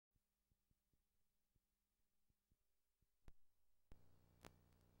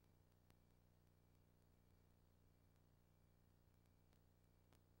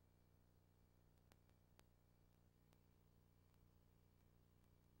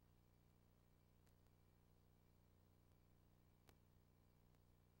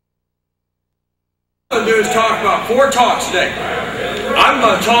What I'm going to do is talk about 4 talks today. I'm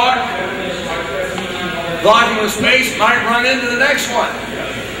going to talk, blocking with space might run into the next one,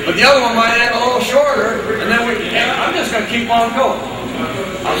 but the other one might end a little shorter, and then I'm just going to keep on going.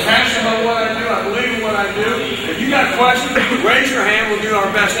 I'm passionate about what I do. I believe in what I do. If you got questions, raise your hand. We'll do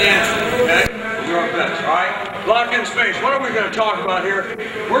our best to answer. Okay? We'll do our best. All right? Block in space. What are we going to talk about here?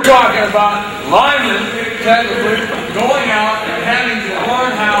 We're talking about linemen, technically, going out and having to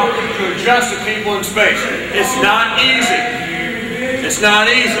learn how to adjust to people in space. It's not easy. It's not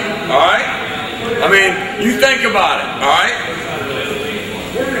easy. All right? I mean, you think about it. All right?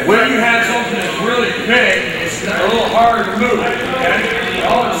 When you have something that's really big, it's a little harder to move. Okay?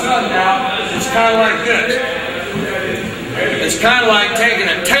 All of a sudden now, it's kind of like this. It's kind of like taking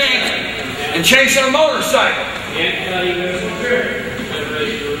a tank and chasing a motorcycle. You're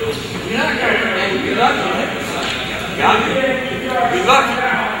not going to be lucky. Got me? Be lucky.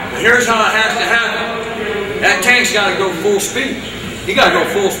 But here's how it has to happen. That tank's got to go full speed. You got to go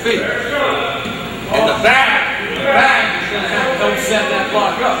full speed. And the back is going to have to help set that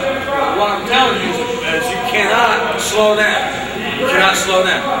block up. What I'm telling you is you cannot slow down. You cannot slow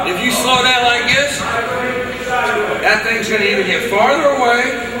down. If you slow down like this, that thing's going to either get farther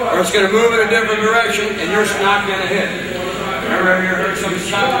away or it's going to move in a different direction and you're not going to hit it. Remember, have you ever heard somebody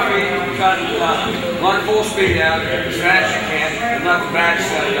cut the feet, run full speed out as fast as you can and let the back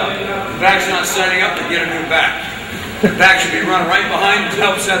set it up. If the back's not setting up, then get a new back. The back should be running right behind to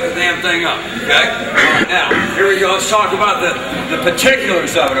help set the damn thing up. Okay? All right, now, here we go. Let's talk about the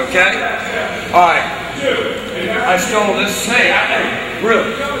particulars of it, okay? All right. I stole this. Hey,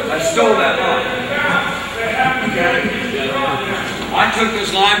 really? I stole that line. Okay. I took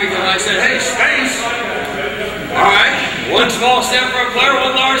this line because I said, hey, space. All right. One small step for a player,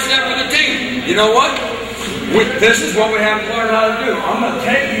 one large step for the team. You know what? This is what we have to learn how to do. I'm going to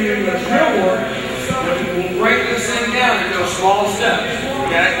take you into the drill work. We'll break this thing down into small steps.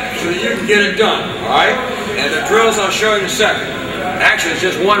 Okay? So that you can get it done. All right? And the drills I'll show you in a second. Actually, it's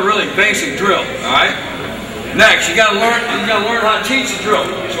just one really basic drill. All right? Next, you gotta learn how to teach the drill.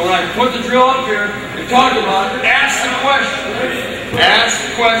 So when I put the drill up here and talk about it, ask the question. Ask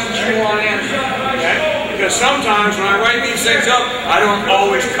the questions you want answered. Okay? Because sometimes when I write these things up, I don't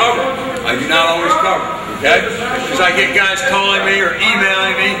always cover. I do not always cover. Okay? Because I get guys calling me or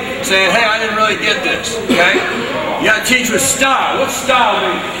emailing me saying, hey, I didn't really get this. Okay? You gotta teach with style. What's style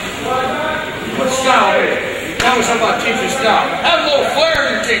mean? What's style mean? Tell me something about teaching style. Have a little flair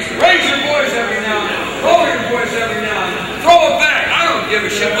in your teaching. Raise your voice every now and then. Lower your voice every now and then. Throw it back. I don't give a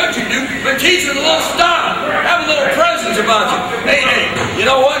shit what you do, but teach with a little style. Have a little presence about you. Hey, you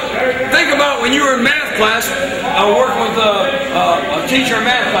know what? Think about when you were in math class, working with a teacher in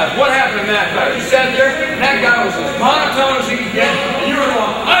math class. What happened in math class? You sat there, and that guy was as monotone as he could get, and you were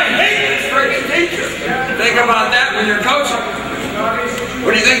going, I hate this freaking teacher. Think about that when you're coaching.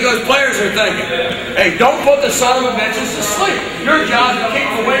 What do you think those players are thinking? Hey, don't put the son of a bitches to sleep. Your job is to keep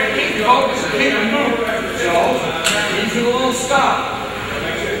them awake, keep them focused, and keep them moving. So, teach with a little stop.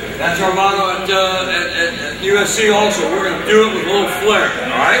 That's our motto at USC also. We're going to do it with a little flair.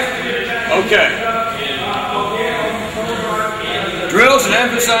 Alright? Okay. Drills and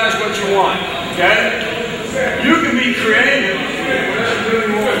emphasize what you want. Okay? You can be creative.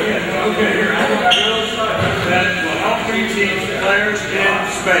 Okay, here. I got drills that will help you teach players in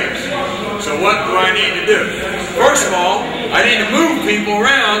space. So what do I need to do? First of all, I need to move people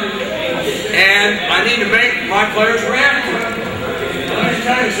around and I need to make my players react to it. Let me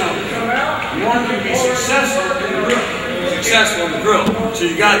tell you something. You want them to be successful in the drill. So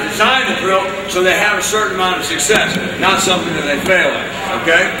you got to design the drill so they have a certain amount of success, not something that they fail at.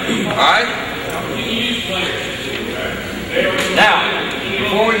 Okay? Alright? Now,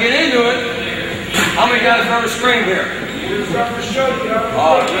 before we get into it, how many guys have ever screamed here?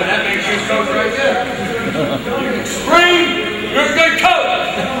 Oh, good. That makes you a coach right there. You can scream, you're a good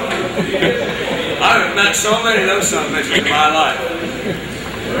coach. I've met so many of those son of bitches in my life.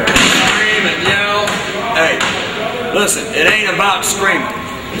 Scream and yell. Hey, listen, it ain't about screaming.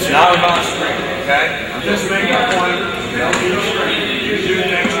 It's not about screaming, okay? I'm just making a point. Don't be screaming. You do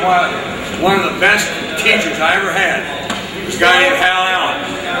things quietly. One of the best teachers I ever had was a guy named Hal Allen.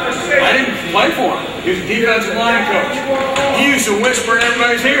 I didn't play for him. He was a defensive line coach. He used to whisper in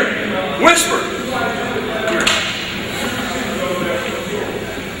everybody's ear. Whisper. Here.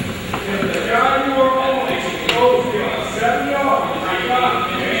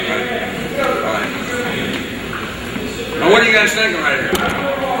 Now what are you guys thinking right here?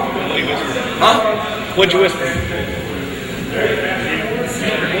 Huh? What'd you whisper?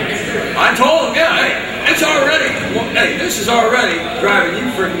 I told him, yeah, hey, it's already hey, this is already driving you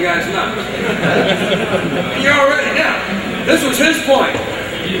freaking guys nuts. You're already now. This was his point.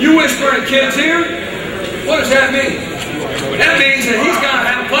 You whispering kids here? What does that mean? That means that he's got to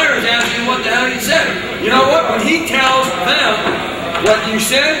have players asking what the hell you said. You know what? When he tells them what you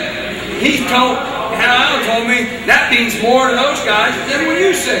said, he's told, Hal told me, that means more to those guys than when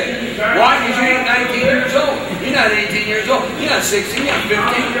you say it. Why? Because you ain't 19 years old. You're not 18 years old. You're not 16. You're not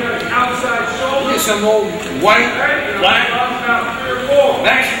 15. You're some old white, black,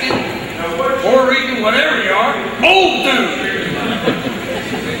 Mexican, Puerto Rican, whatever you are, old dude.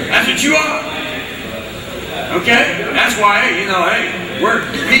 That's what you are. Okay? That's why, hey, you know, hey, we're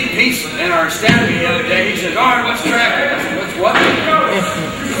Pete's in our staff the other day. He says, all right, what's cracking? I said, what's what?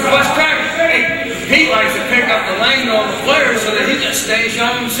 What's cracking? Hey, Pete likes to pick up the lane on the players so that he just stays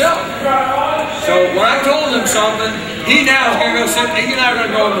young himself. So when I told him something, he now is going to go sit, he's not going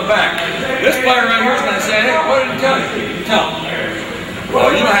to go in the back. This player right here is going to say, hey, what did he tell you? Tell him.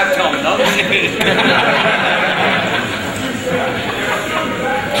 Well, you don't have to tell him nothing.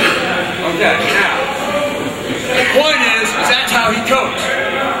 Okay, now. The point is that's how he coached.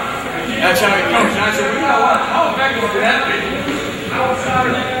 That's how he coached. And I said, well, you know what? How effective would that be?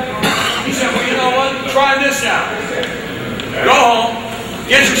 He said, well, you know what? Try this out. Go home,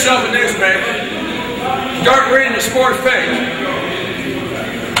 get yourself a newspaper, start reading the sports page.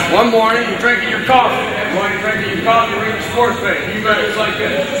 One morning, you're drinking your coffee. While you're drinking your coffee, you're reading the sports page. You better, it's like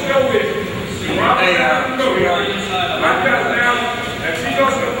this. Hey, sweetheart.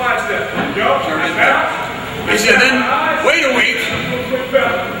 He said, then wait a week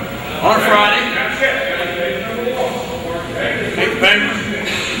on Friday, take the paper,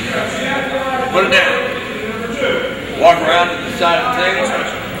 put it down, walk around to the side of the table,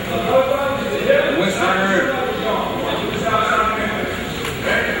 whisper in her ear.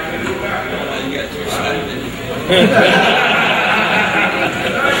 You got too excited, didn't you?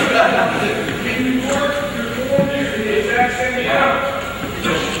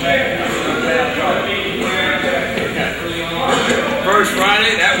 First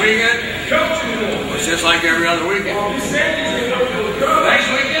Friday, that weekend, was just like every other weekend. Next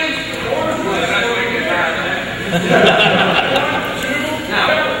weekend, now,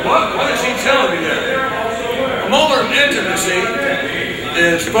 what is he telling me there? A moment of intimacy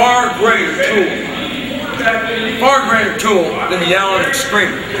is far greater tool than yelling and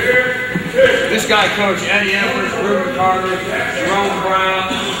screaming. This guy coached Eddie Evers, Ruben Carter, Jerome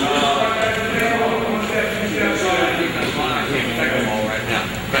Brown,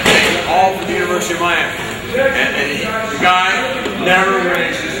 all for the University of Miami. And the guy never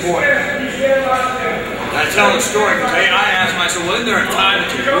raised his voice. And I tell the story because I asked him, I said, well, isn't there a time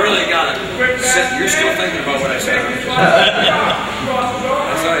that you really got to sit, you're still thinking about what I said. I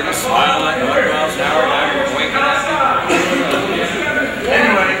said, I just smiled like 100 miles an hour, now you're winking at me.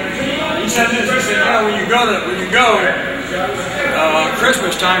 Anyway, he said this, he said, you know, when you go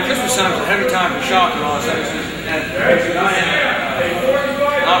Christmas time is a heavy time for shopping and all that stuff. And I had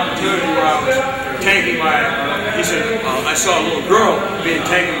opportunity where I was taking my, he said, I saw a little girl being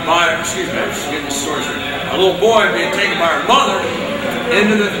taken by, excuse me, I'm just getting the story straight. A little boy being taken by her mother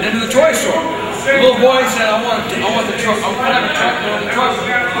into the toy store. The little boy said, I want the truck, I want to have a truck, I want the truck.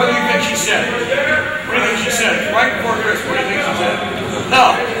 What do you think she said? What do you think she said? Right before Christmas, what do you think she said?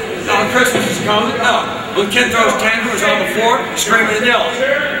 No, Christmas is coming, no. Little kid throws tantrums on the floor, screaming and yelling.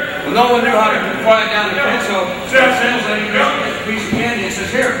 Well, no one knew how to quiet down the kid, so the sales lady goes and gets a piece of candy and says,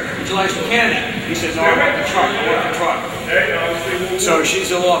 here, would you like some candy? He says, no, I want the truck, I want the truck. So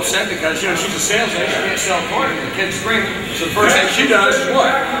she's a little upset because, you know, she's a sales lady, she can't sell toys, the kid's screaming. So the first thing she does is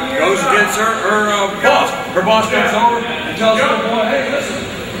what? Goes against her boss. Her boss comes over and tells the little boy, hey, listen,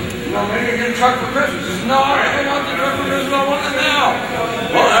 you know, maybe get a truck for Christmas. He says, no, I don't want the truck for Christmas, I want it now.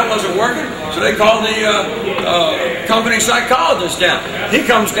 Well, that wasn't working, so they called the company psychologist down. He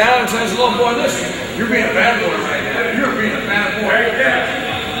comes down and says, little boy, listen, you're being a bad boy right now. You're being a bad boy.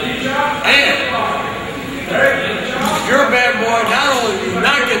 And if you're a bad boy, not only do you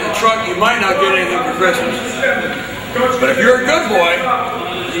not get the truck, you might not get anything for Christmas. But if you're a good boy,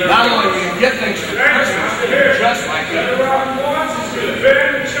 not only will you get things for Christmas, you just might get the truck.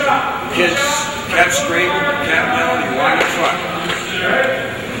 Kids kept screaming, kept yelling, you want a truck.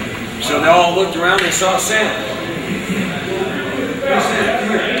 So they all looked around and they saw Santa. He said,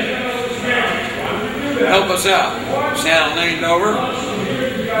 come here. Help us out. Santa leaned over,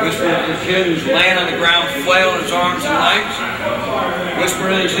 whispered to the kid who's laying on the ground, flailing his arms and legs,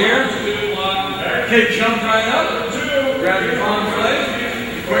 whispered in his ear. The kid jumped right up, grabbed his arm's leg,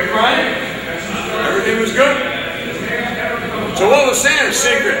 quit crying. Everything was good. So what was Santa's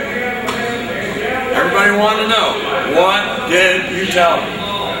secret? Everybody Everybody wanted to know, what did you tell them?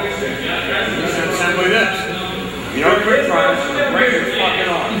 He said simply this. You don't quit trying, break your fucking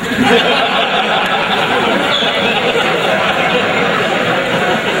arm.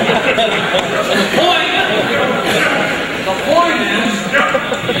 The point is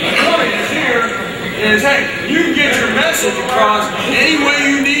here is, hey, you can get your message across any way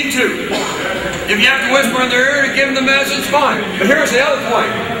you need to. If you have to whisper in their ear to give them the message, fine. But here's the other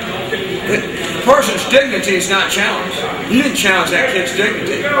point. The person's dignity is not challenged. You didn't challenge that kid's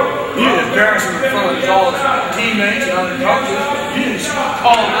dignity. You didn't embarrass him in front of all his teammates and other coaches. You didn't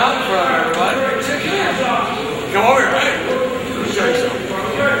call him out in front of everybody. You said, come over here, hey. Let me show you something.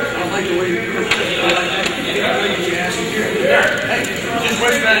 I like the way you do it. I like that. You ask him here. Hey, you just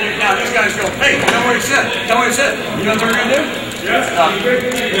whisper at him. Now these guys go, hey, tell me what he said. Tell me what he said. You know what they're going to do? Yes.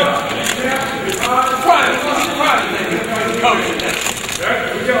 Private. Coach.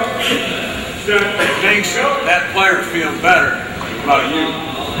 It makes that player feel better about you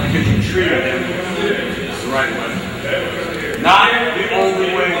because you treated him the right way. Not the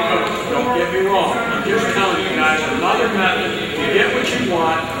only way to coach. Don't get me wrong. I'm just telling you guys another method to get what you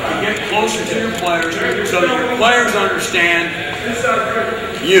want, to get closer to your players so that your players understand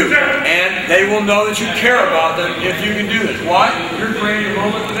you. And they will know that you care about them if you can do this. Why? You're creating a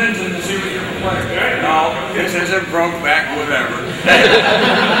moment of engine to see what you're playing. No, this isn't broke back, whatever.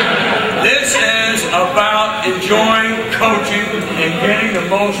 This is about enjoying coaching and getting the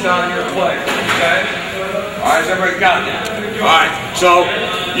most out of your players. Okay? Alright, has everybody got that? Alright, so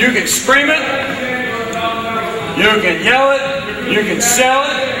you can scream it, you can yell it, you can sell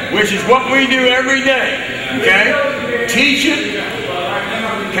it, which is what we do every day. Okay? Teach it.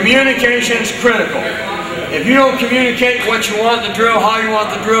 Communication is critical. If you don't communicate what you want in the drill, how you want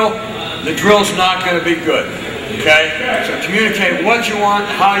the drill's not going to be good. Okay? So communicate what you want,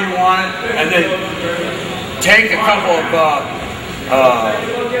 how you want it, and then take a couple of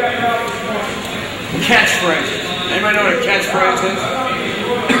catchphrases. Anybody know what a catchphrase is?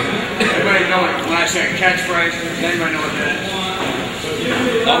 Anybody know what, when I say a catchphrase, does anybody know what that is?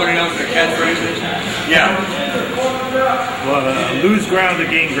 Nobody knows what a catchphrase is? Yeah. Well, lose ground to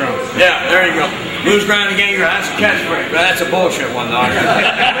gain ground. Yeah, there you go. Lose ground to gain ground. That's a catchphrase. But that's a bullshit one, though.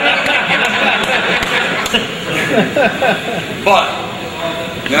 But,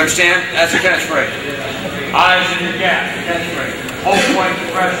 you understand? That's a catchphrase. Eyes in your gap, catchphrase. Hold point to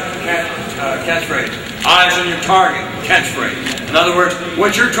pressure, catchphrase. Eyes on your target, catchphrase. In other words,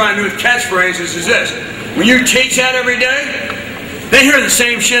 what you're trying to do with catchphrases is this. When you teach that every day, they hear the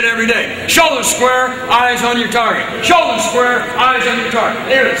same shit every day. Shoulders square, eyes on your target. Shoulders square, eyes on your target.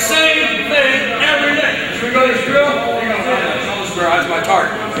 They hear the same thing every day. Should we go to this drill? They go, shoulders square, eyes on my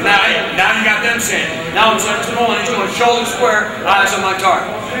target. Now you got them saying it. Now instead of he's going shoulders square, eyes on my target.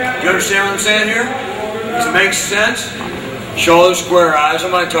 You understand what I'm saying here? Does it make sense? Shoulders square, eyes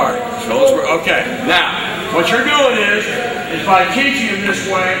on my target. Shoulders square. Okay. Now, what you're doing is by teaching them this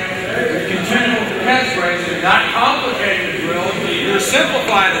way, you continue with the catchphrases, not complicating the drill. You're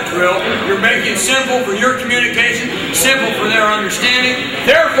simplifying the drill. You're making it simple for your communication, simple for their understanding.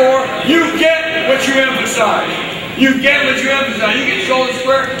 Therefore, you get what you emphasize. You get what you emphasize. You get shoulder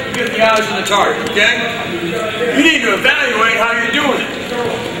square, you get the eyes on the target. Okay? You need to evaluate how you're doing it.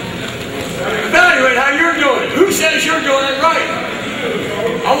 Evaluate how you're doing it. Who says you're doing it right?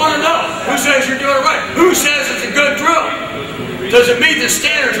 I want to know. Who says you're doing it right? Who says it's a good drill? Does it meet the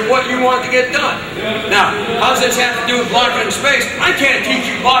standards of what you want to get done? Now, how does this have to do with blocking in space? I can't teach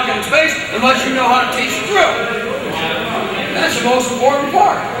you blocking in space unless you know how to teach the drill. That's the most important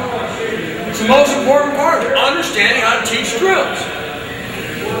part. It's the most important part, understanding how to teach drills.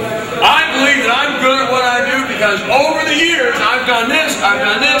 I believe that I'm good at what I do because over the years I've done this, I've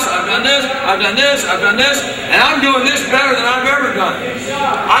done this, I've done this, I've done this, I've done this, and I'm doing this better than I've ever done.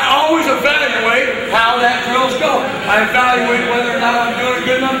 I always evaluate how that drill's going. I evaluate whether or not I'm doing a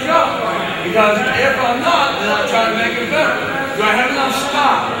good enough job. Because if I'm not, then I try to make it better. Do I have enough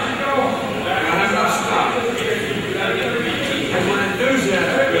stop? Do I have enough stop? Is my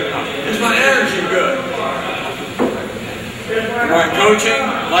enthusiasm good enough? Is my energy good? Alright, coaching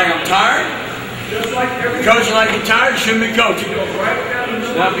like I'm tired. Coaching like you're tired, you shouldn't be coaching.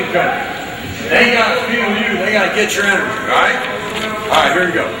 Should not be coaching. They ain't got to feel you, they got to get your energy, alright? Alright, here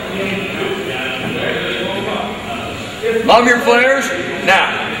we go. Love your players? Now,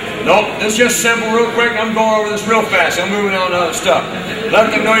 nope, this is just simple real quick. I'm going over this real fast. I'm moving on to other stuff.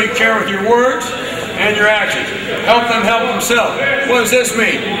 Let them know you care with your words and your actions. Help them help themselves. What does this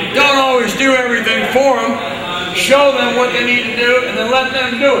mean? Don't always do everything for them. Show them what they need to do, and then let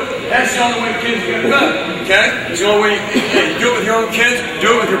them do it. That's the only way kids get better. Okay? It's the only way you do it with your own kids,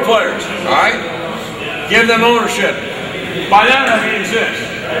 do it with your players. Alright? Give them ownership. By that I mean this.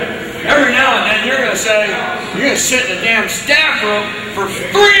 Every now and then you're going to say, you're going to sit in a damn staff room for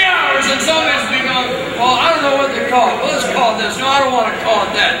 3 hours and somebody's be going, well, I don't know what they call it. Well, let's call it this. No, I don't want to call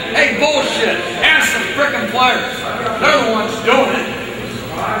it that. Hey, bullshit. Ask the frickin' players. They're the ones doing it.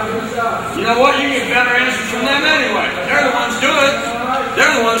 You know what? You get better answers from them anyway. They're the ones doing it.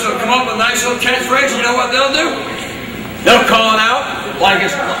 They're the ones that come up with a nice little catchphrase. You know what they'll do? They'll call it out like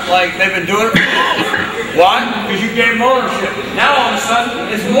they've been doing it. Why? Because you gave them ownership. Now all of a sudden,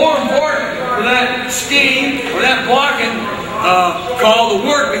 it's more important for that scheme or that blocking call to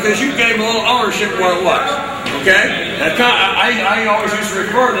work because you gave them a little ownership where it was. Okay? I always used to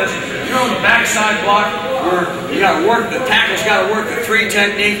refer to this. You know, the backside block where you got to work, the tackle's got to work the 3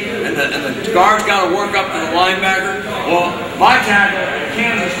 technique, and the guard's got to work up to the linebacker. Well, my tackle in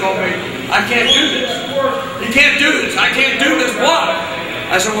Kansas told me, I can't do this. You can't do this. I can't do this block.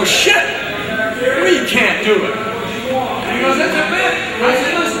 I said, well, shit. You can't do it. And he goes, that's a bit. I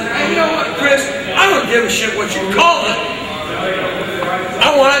said, listen, hey, you know what, Chris? I don't give a shit what you call it.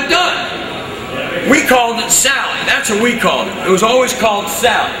 I want it done. We called it Sally. That's what we called it. It was always called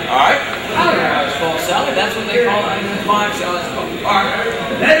Sally. All right? I don't know how it's called Sally. That's what they call it. It's fine, Sally's called. All right.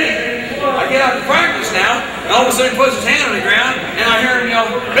 Then I get out to practice now, and all of a sudden he puts his hand on the ground, and I hear him yell,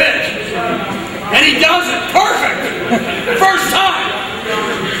 bitch. And he does it perfect. First time.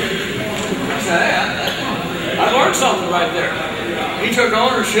 I said, hey, I learned something right there. He took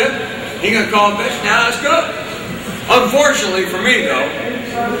ownership. He gonna call a bitch. Now that's good. Unfortunately for me, though,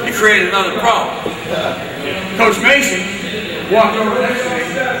 it created another problem. Coach Mason walked over next to me.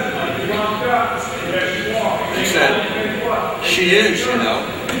 He said, she is, you know.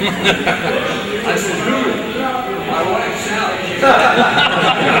 I said, who? My wife, Sally.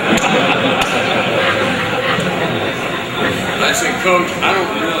 I said, Coach, I don't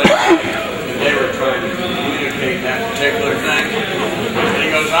really think they were trying to communicate that particular thing. And he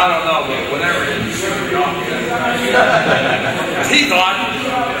goes, I don't know, but whatever it is, he thought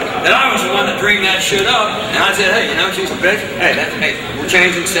that I was the one that dreamed that shit up. And I said, hey, you know, she's a bitch. Hey, we're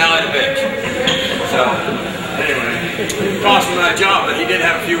changing Sally to bitch. So, anyway, it cost me my job, but he did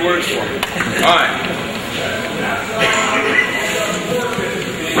have a few words for me. All right.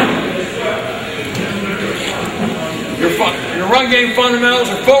 Your run game fundamentals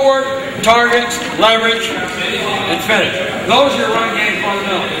are footwork, targets, leverage, and finish. Those are your run game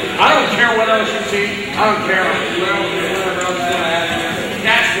fundamentals. I don't care what else you see. I don't care whatever else you want to add.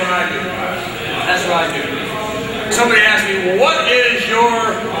 That's what I do. That's what I do. Somebody asked me, well, what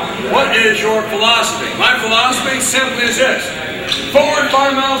is your philosophy? My philosophy simply is this. Forward,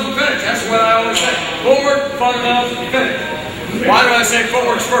 fundamentals, and finish. That's what I always say. Forward, fundamentals, and finish. Why do I say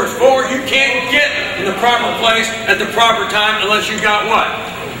footwork's first? Forward, you can't get in the proper place at the proper time unless you've got what?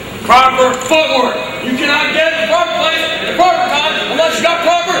 Proper footwork. You cannot get in the proper place at the proper time unless you've got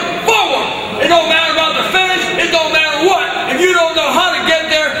proper footwork. It don't matter about the finish. It don't matter what. If you don't know how to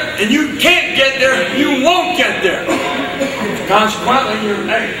get there and you can't get there, you won't get there. Consequently, you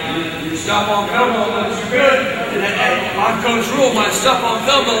stuff on film don't look too good. And then, hey, my coach Ruel, my stuff on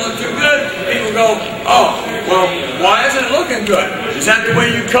film don't look too good. People go, oh, well, why isn't it looking good? Is that the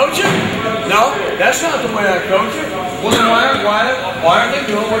way you coach it? No, that's not the way I coach it. Well, then why are they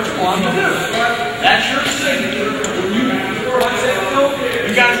doing what you want them to do? That's your signature. When you watch that film,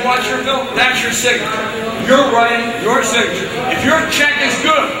 you guys watch your film, that's your signature. You're writing your signature. If your check is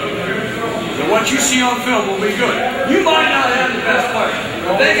good, then what you see on film will be good. You might not have the best player.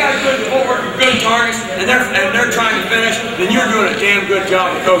 If they got good footwork, good targets, and they're trying to finish, then you're doing a damn good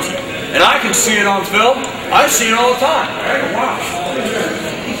job of coaching. And I can see it on film. I see it all the time. Hey, wow.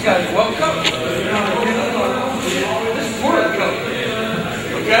 These guys are well coached. This is poorly coached.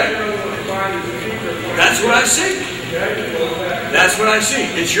 Okay? That's what I see. That's what I see.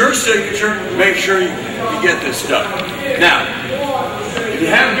 It's your signature. Make sure you get this stuff. Now, if you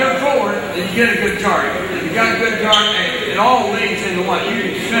have good forward, then you get a good target. If you got a good target, it all leads into what? You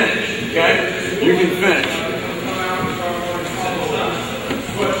can finish. Okay? You can finish.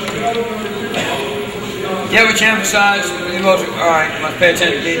 Yeah, what you emphasize, alright, you must pay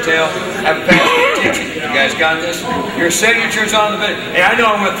attention to detail, have a passion teaching. You guys got this? Your signature's on the bit. Hey, I know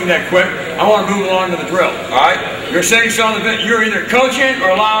I went through that quick. I want to move along to the drill, alright? Your signature's on the bit. You're either coaching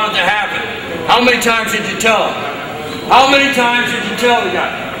or allowing it to happen. How many times did you tell him? How many times did you tell the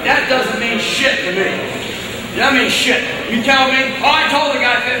guy? That doesn't mean shit to me. That means shit. You tell me, oh, I told the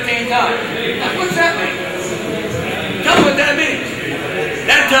guy 15 times. What's that mean? Tell me what that means.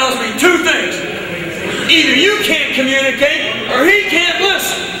 That tells me two things. Either you can't communicate or he can't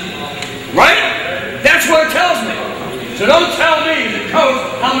listen. Right? That's what it tells me. So don't tell me, the coach,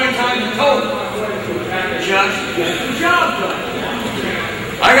 how many times you told him.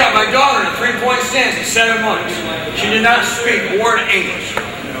 7 months. She did not speak a word of English.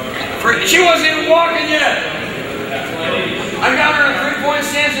 She wasn't even walking yet. I got her in a 3-point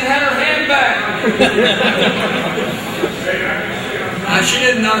stance and had her hand back. She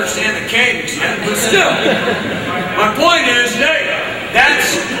didn't understand the cadence yet, but still. My point is, that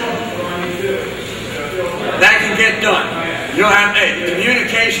can get done. You don't have,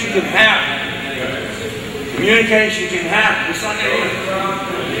 communication can happen. Communication can happen. It's like a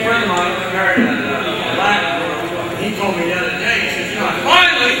friend of mine married a black girl. He told me the other day, he says, I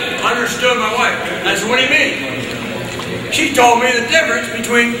finally understood my wife. I said, what do you mean? She told me the difference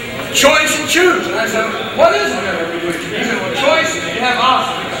between choice and choose. And I said, what is the difference between choose? He said, well, choice is you have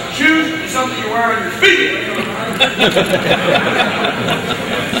options. Choose is something you wear on your feet.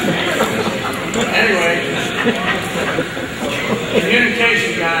 Anyway,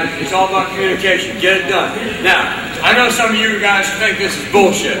 communication, guys. It's all about communication. Get it done. Now, I know some of you guys think this is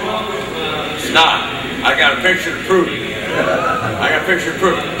bullshit. It's not. I got a picture to prove it. I got a picture to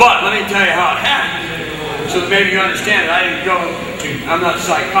prove it. But let me tell you how it happened. So that maybe you understand it. I didn't go to, I'm not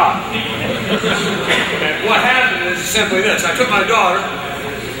psychotic. Okay. What happened is simply this. I took my daughter.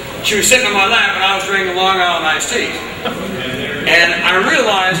 She was sitting on my lap and I was drinking Long Island iced teas. And I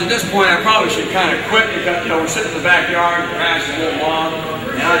realized at this point I probably should kind of quit because, we're sitting in the backyard, the grass is a little long.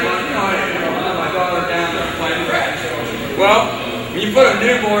 And I thought, I'll let my daughter down there playing grass. Well, when you put a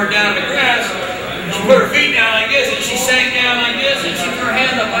newborn down in the grass, she put her feet down like this, and she sank down like this, and she threw her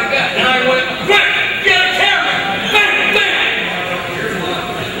hand up like that. And I went, quick, get a camera! Bang, bang!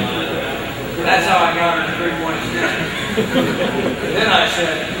 That's how I got her to 3-point stance. And then I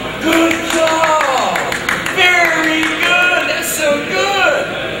said, good job! Very good! That's so good!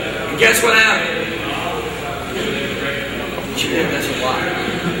 And guess what happened? She did this a lot.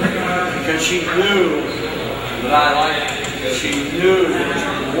 Because she knew that I liked it. She knew there was a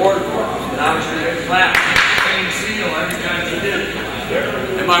reward for it. And I was going to clap. Same seal every time she did it.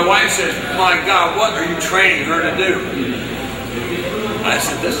 And my wife says, my God, what are you training her to do? I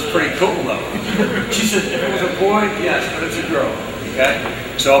said, this is pretty cool though. She said, if it was a boy, yes, but it's a girl. Okay?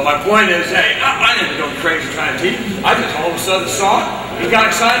 So my point is, hey, I didn't go crazy trying to teach. I just all of a sudden saw it and got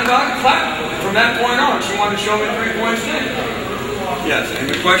excited about it and clapped. From that point on, she wanted to show me 3-point stance. Yes,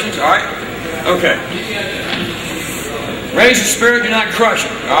 any questions? All right? Okay. Raise the spirit, do not crush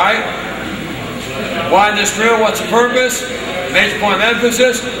it. All right? Why this drill? What's the purpose? Major point of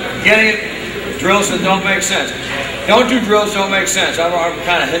emphasis. Getting it. Drills that don't make sense. Don't do drills that don't make sense. I've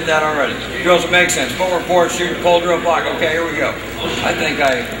kind of hit that already. Drills that make sense. Footwork, board, shoot, pull, drill, block. Okay, here we go. I think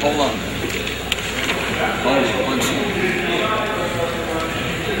hold on. Hold on, one second.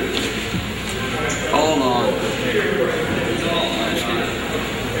 Hold on.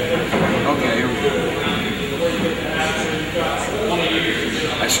 Okay, here we go.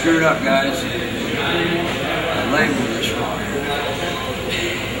 I screwed up, guys. I labeled this wrong.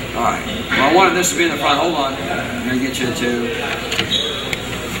 Alright. Well, I wanted this to be in the front. Hold on. I'm going to get you to 2.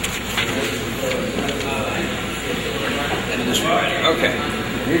 And this one right here. Okay.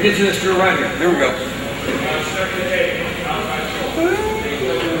 I'm going to get you this drill right here. Here we go.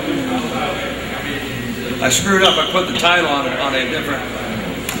 I screwed up. I put the title on a different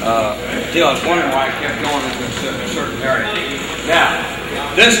deal. I was wondering why I kept going into a certain area. Now,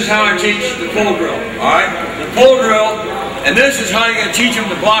 this is how I teach the pull drill. Alright? The pull drill, and this is how you're going to teach them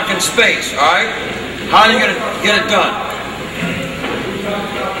to block in space. Alright? How are you going to get it done?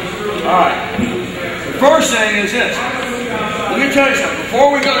 Alright. The first thing is this. Let me tell you something.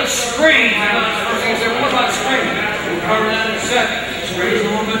 Before we go to screen, the first thing is, what about screen? We'll cover that in a second. Screen is a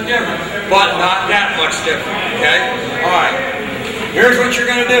little bit different, but not that much different. Okay? Alright. Here's what you're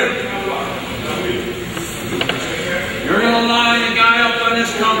going to do. You're going to line the guy up on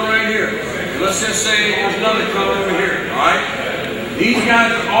this color right here. Let's just say there's another color over here. Alright? These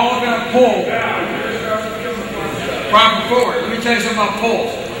guys are all going to pull proper forward. Let me tell you something about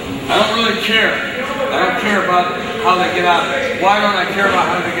pulls. I don't really care. I don't care about how they get out of it. Why don't I care about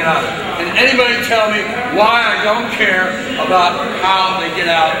how they get out of it? Can anybody tell me why I don't care about how they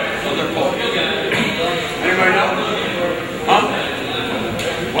get out of their pull? Anybody know? Huh?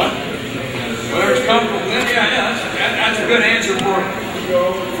 What? Whether it's comfortable, then yeah, that's a good answer for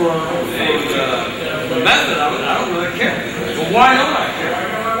the method of it. I don't really care. But why don't I care?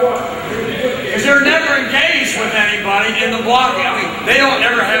 Because they're never engaged with anybody in the blocking. I mean, they don't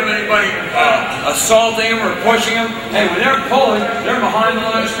ever have anybody assaulting them or pushing them. Hey, when they're pulling, they're behind the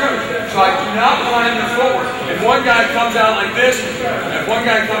line of scrimmage. So I do not line them forward. If one guy comes out like this, if one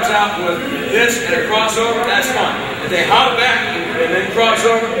guy comes out with this and a crossover, that's fine. If they hop back and then cross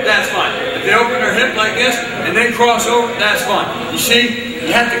over, that's fine. If they open their hip like this and then cross over, that's fine. You see,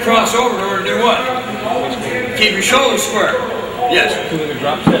 you have to cross over in order to do what? keep your shoulders square. Yes. So we can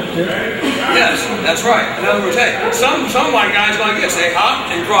drop step too? Yes, that's right. In other words, hey, some of my guys like this. They hop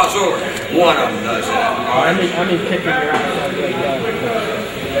and cross over. One of them does that. All right. I mean kicking your outside leg down.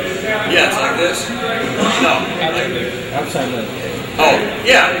 Yes, like this? No. Outside leg. Oh,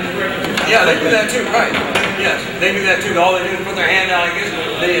 yeah. Yeah, they do that too, right. Yes, they do that too. All they do is put their hand out like this,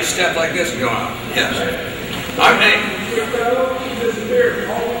 they just step like this and go out. Yes. I mean,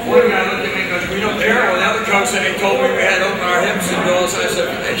 one guy looked at me and goes, we don't care. Well, the other coach said he told me we had to open our hips and go. So I said,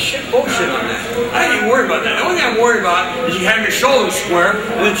 hey, shit, bullshit on that. I ain't even worried about that. The only thing I'm worried about is you have your shoulders square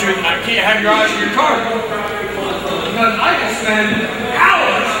and that you can't have your eyes on your target. Because I can spend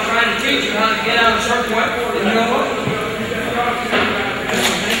hours trying to teach you how to get out a certain way. And you know what?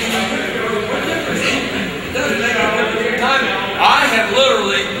 I have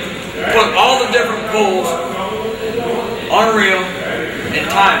literally put all the different pulls on a reel and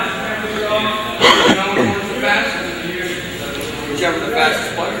time it. You know who's the fastest? Whichever the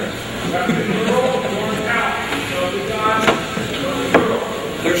fastest player is.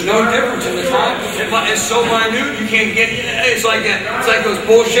 There's no difference in the time. It's so minute you can't get it. It's like those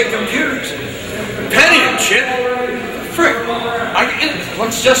bullshit computers. Pentium chip. Frick.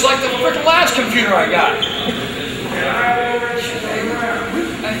 It's just like the frickin' last computer I got.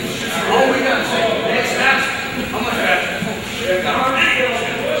 All we gotta say, it's fast. How much faster?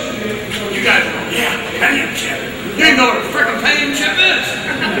 You guys go, yeah, Pentium chip. You didn't know what a frickin' Pentium chip is.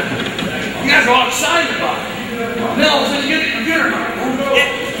 You guys are all excited about it. Then all of a sudden you get the computer.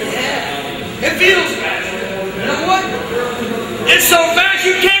 It feels fast. You know what? It's so fast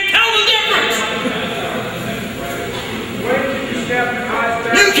you can't tell the difference.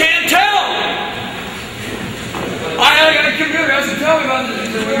 You can't tell. I got a computer. That's to tell me about this.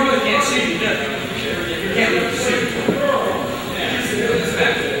 We really can't see the difference. You can't even see it. It's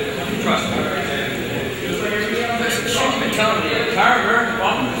fast. Trust me. I've been telling you,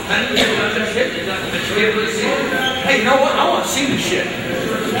 hey, you know what? I want to see this shit.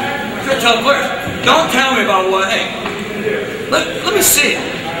 I'm going to tell the players, don't tell me about what, hey, let me see it.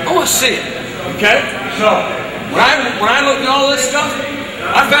 I want to see it. Okay? So, when I looked at all this stuff,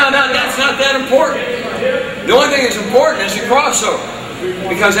 I found out that's not that important. The only thing that's important is the crossover.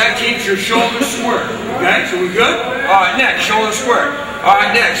 Because that keeps your shoulders square. Okay? So we good? Alright, next, shoulders square.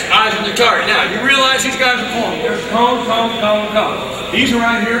 Alright, next, eyes on the target. Now, you realize these guys are pulling. There's cone, cone, cone, cone. These are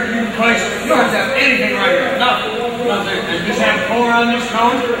right here. You can place, you don't have to have anything right here. Nothing. Nothing. And just have a pull around this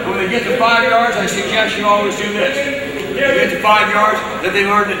cone. And when they get to 5 yards, I suggest you always do this. When you get to 5 yards, then they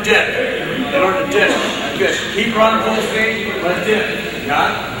learn to dip. They learn to dip. Good. Keep running full speed, let dip.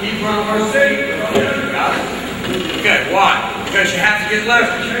 Got it? Keep running full speed. Got it? Okay, why? Because you have to get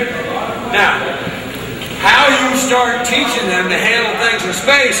leverage. Now, how you start teaching them to handle things in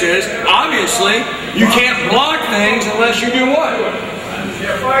space is, obviously, you can't block things unless you do what?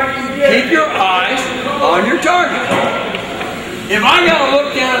 Keep your eyes on your target. If I got to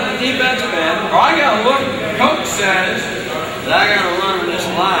look down at the defensive end, or I got to look, the coach says that I got to run this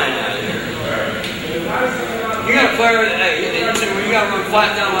line out here. You got a player that, hey, you say, well, you got to run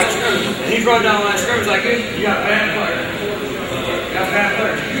flat down the line of scrimmage. And he's running down the line of scrimmage like this, you got a bad player. You got a bad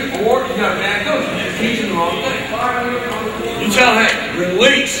player. Or you got a bad coach. You're teaching the wrong thing. You tell him, hey,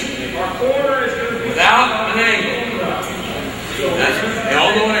 release without an angle. That's it. They all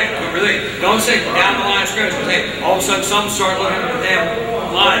go in angle, but release. Don't say down the line of scrimmage. Hey, all of a sudden some start looking at the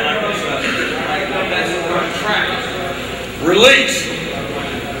damn line like this. Like that's on track. Release.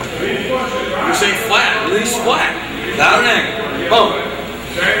 You say flat, release flat, without an angle. Boom.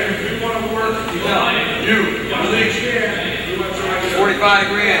 You release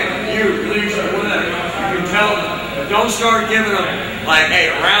 45-degree angle. You release whatever. You can tell them, but don't start giving them like, hey,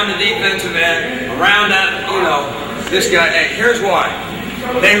 around the defensive end, around that, you know, this guy. Hey, here's why.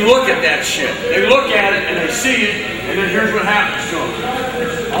 They look at that shit. They look at it and they see it, and then here's what happens to them.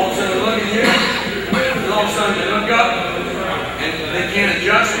 All of a sudden they look at you, and all of a sudden they look up. And they can't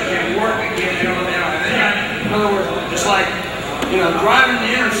adjust, they can't work, they can't do anything. In other words, just like, you know, driving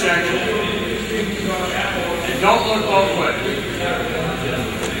the intersection and don't look both ways.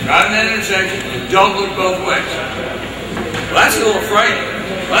 Driving that intersection and don't look both ways. Well, that's a little frightening.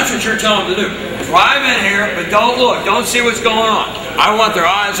 Well, that's what you're telling them to do. Drive in here, but don't look. Don't see what's going on. I want their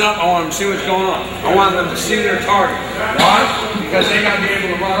eyes up. I want them to see what's going on. I want them to see their target. Why? Because they got to be able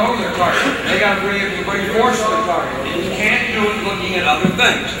to run over their target. They got to be able to bring force to their target. You can't do it looking at other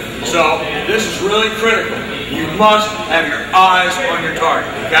things. So this is really critical. You must have your eyes on your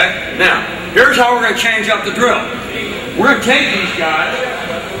target. Okay? Now, here's how we're going to change up the drill. We're going to take these guys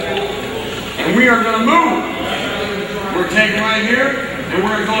and we are going to move. We're taking right here. And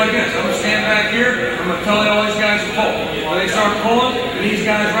we're going to go like this. I'm going to stand back here. I'm going to tell all these guys to pull. When they start pulling, and these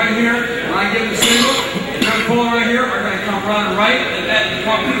guys right here, when I give the signal, they're pulling right here, are going to come running right at that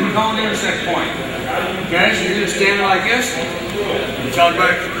cone intersect point. Okay, so you're going to stand like this. And tell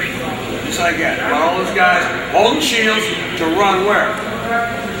everybody, just like that. While all those guys holding shields to run where?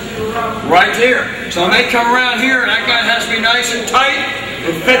 Right here. So when they come around here, that guy has to be nice and tight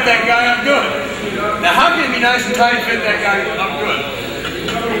and fit that guy up good. Now, how can it be nice and tight and fit that guy up good?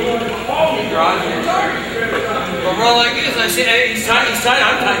 Keep your eyes on your target. But run like this. I say, hey, he's tight,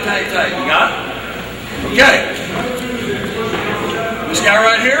 I'm tight, tight, tight. You got it? Okay. This guy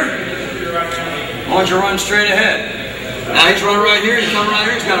right here, I want you to run straight ahead. Now he's running right here, he's coming right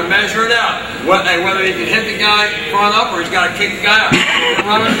here, he's got to measure it out. Whether he can hit the guy front up or he's got to kick the guy out.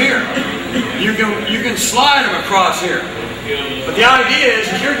 Running here. You can slide him across here. But the idea is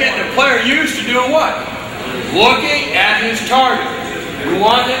you're getting the player used to doing what? Looking at his target. You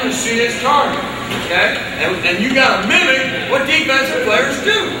want him to see his target. Okay? And you got to mimic what defensive players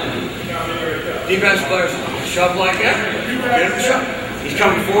do. Defensive players shove like that, get him to shove. He's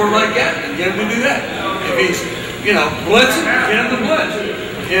coming forward like that, and get him to do that. If he's blitzing, get him to blitz.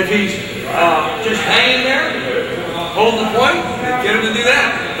 If he's just hanging there, holding the point, get him to do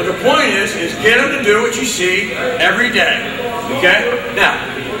that. But the point is get him to do what you see every day. Okay? Now,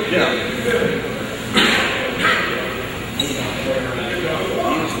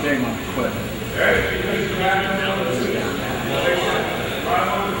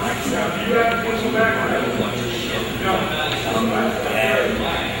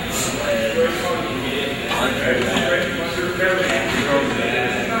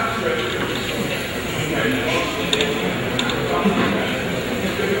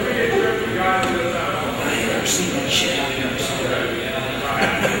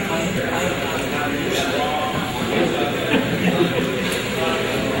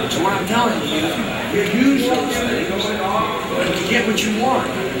 so what I'm telling you, you use those things to get what you want.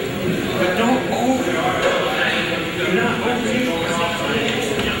 But don't you're not overusing it.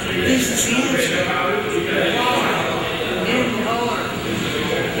 This is the answer.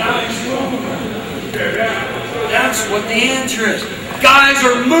 That's what the answer is. Guys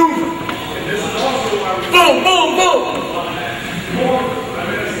are moving. Boom, boom, boom.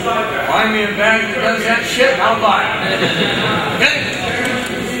 Find me a bag that does that shit, and I'll buy it. Okay?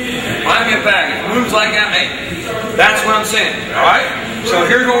 Find me a bag. It moves like that. Hey, that's what I'm saying. Alright? So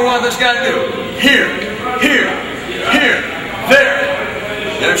here's what we want this guy to do. Here, here, here, there.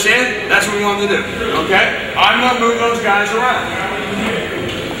 You understand? That's what we want him to do. Okay? I'm going to move those guys around.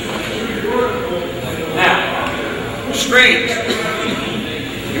 Now, screens. Let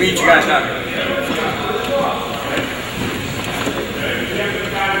me meet you guys out here.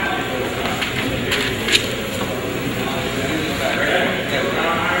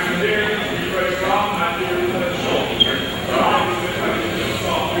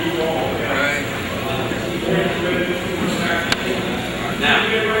 Now,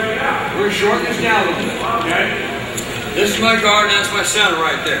 we're shortening this down a little bit, okay? This is my guard, and that's my center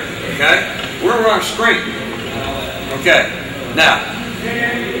right there, okay? We're going to run a screen. Okay, now,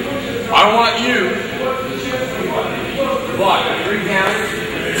 I want you to block 3 counters,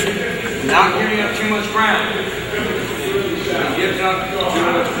 not giving up too much ground. He gives up too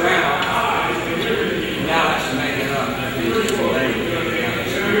much ground. Now that's to make it up.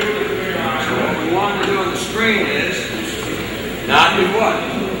 So what we want to do on the screen is not do what?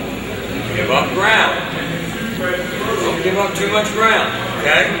 Give up ground. Don't give up too much ground.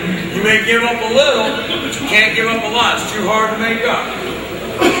 Okay? You may give up a little, but you can't give up a lot. It's too hard to make up.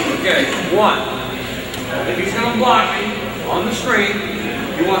 Okay, 1. If he's going to block me on the screen,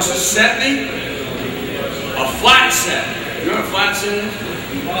 he wants to set me a flat set. You know what a flat set is?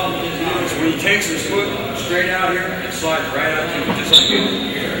 It's when he takes his foot straight out here and slides right out to you, just like you.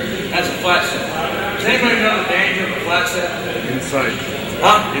 That's a flat set. Does anybody know the danger of a flat set? Inside.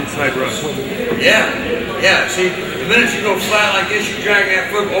 Huh? Inside run. Yeah. Yeah. See, the minute you go flat like this, you drag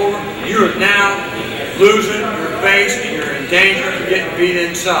that foot over, you're now losing your base and you're in danger of getting beat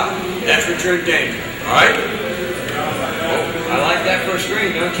inside. That's what you're in danger. Alright? Oh, I like that for a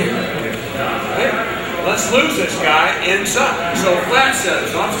screen, don't you? Hey, let's lose this guy inside. So flat set.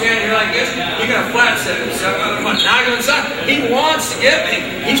 So I'm standing here like this, you're going to flat set it. So now I go inside. He wants to get me.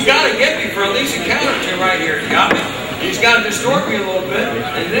 He's got to get me for at least a count or 2 right here. You got me? He's got to distort me a little bit,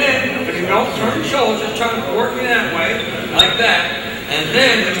 and then if you don't turn your shoulders, just try to work me that way, like that, and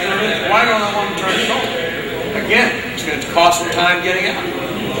then he's going to realize, why don't I want to turn the shoulder? Again, it's going to cost some time getting out.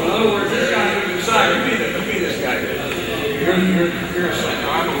 So in other words, this guy's going to decide, you be this guy. You're a center.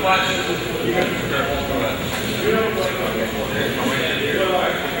 I'm a flat center. You got to be careful. Go ahead. I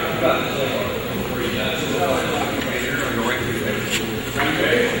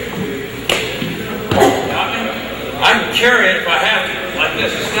can carry it if I have to, like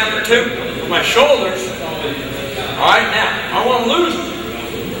this, a step or two, with my shoulders. All right, now, I want to lose it.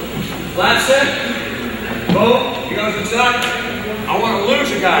 Last set. Boom, he goes inside. I want to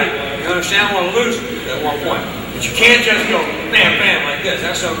lose a guy. You understand? I want to lose him at one point. But you can't just go bam, bam, like this.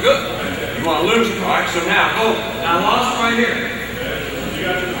 That's so good. You want to lose it, all right? So now, oh, I lost him right here.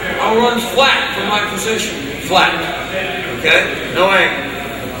 I'll run flat from my position. Flat. Okay? No angle.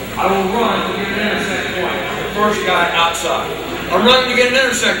 I will run to get an intersect point. The first guy outside. I'm running to get an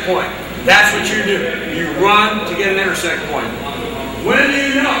intersect point. That's what you do. You run to get an intersect point. When do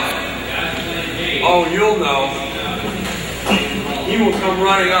you know? Oh, you'll know. He will come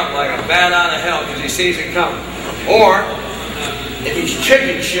running up like a bat out of hell because he sees it coming. Or, if he's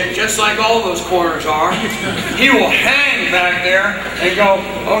chicken shit, just like all those corners are, he will hang back there and go,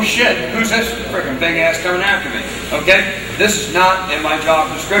 oh shit, who's this freaking big ass coming after me? Okay? This is not in my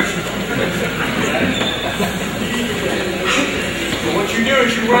job description. So what you do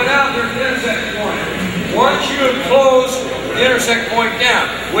is you run out there to the intersect point. Once you have closed the intersect point down,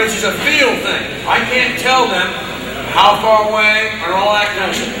 which is a feel thing, I can't tell them how far away or all that kind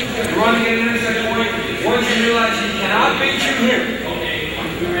of stuff. You run to get an intersect point. Once you realize he cannot beat you here,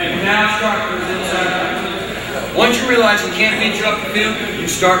 you now start for his inside home. Once you realize he can't beat you up the field, you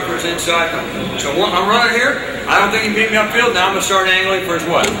start for his inside home. So I'm running here. I don't think he can beat me upfield. Now I'm going to start angling for his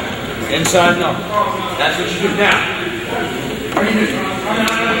what? Inside number. That's what you do now. What do you do?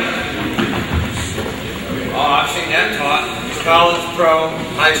 Oh, I've seen that taught. College, pro,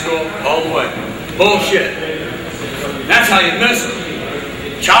 high school, all the way. Bullshit. That's how you miss them.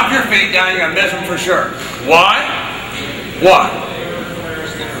 Chop your feet down, you're going to miss them for sure. Why? Why?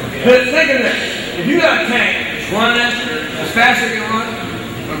 Think of this. If you got a tank, it's running as fast as it can run,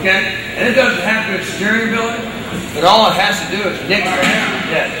 okay? And it doesn't have good steering ability, but all it has to do is nick your ass,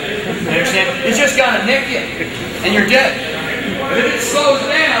 you're dead. You understand? It's just got to nick you, and you're dead. But if it slows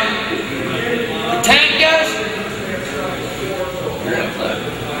down, the tank does, you're going to flip.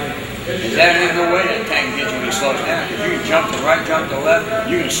 There's no way that tank can get you when he slows down. Because you can jump to the right, jump to the left,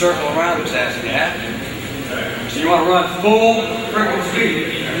 you can circle around his ass if you have to. So you want to run full freaking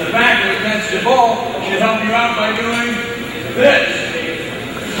speed. And the back of against the ball should help you out by doing this.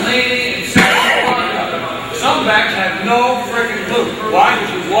 Leaning and setting up. Some backs have no freaking clue. Why?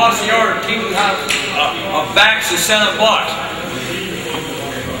 Because you've lost the art of keeping how a backs to set up blocks.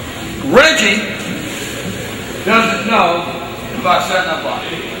 Reggie doesn't know about setting up blocks.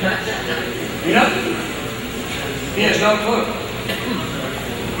 You know? He has no clue.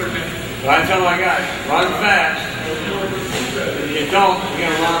 But I tell my guys, run fast. If you don't, you're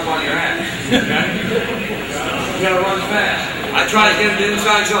going to run up on your ass. Okay? You got to run fast. I try to get him to the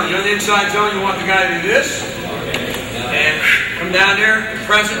inside zone. You're in the inside zone, you want the guy to do this. And come down there,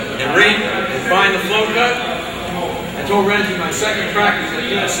 press it, and read, and find the flow cut. I told Reggie my second practice at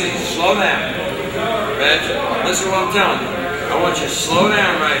USC, slow down. Reg, listen to what I'm telling you. I want you to slow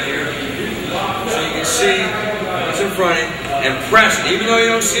down right here so you can see what's in front of you and press it. Even though you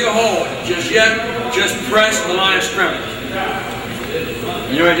don't see a hole just yet, just press the line of scrimmage.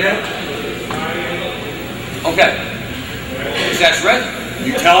 You know what I did? Okay. Because that's ready.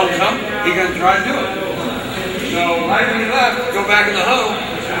 You tell him something, he's going to try to do it. So right when he left, go back in the huddle.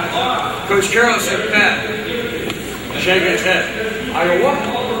 Coach Carroll said, Pat, shaking his head. I go, what?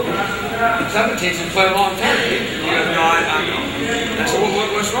 17's been playing a long time. He goes, no, I know. I said,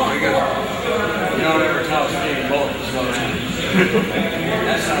 what's wrong? He goes, you don't ever tell us any bullet to slow down.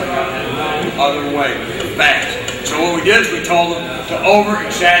 That's not no other way. Fast. So what we did is we told them to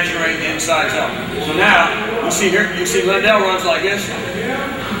over-exaggerate the inside zone. So now, you see here, you see Lindell runs like this.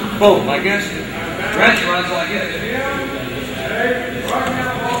 Boom, like this. Reggie runs like this.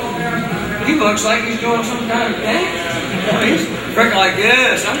 He looks like he's doing some kind of dance. He's freaking like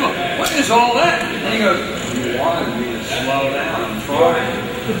this. I'm going, what is all that? And he goes, you wanted me to slow down. I'm trying.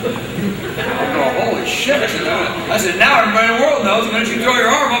 I go, holy shit. I said, now everybody in the world knows when you throw your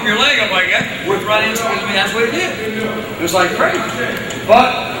arm up, your leg up like that, worth running into me. That's what he did. It was like crazy.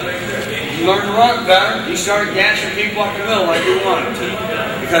 But he learned to run better. He started gashing people up the middle like he wanted to.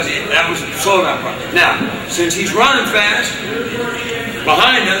 Because that was a slow down part. Now, since he's running fast,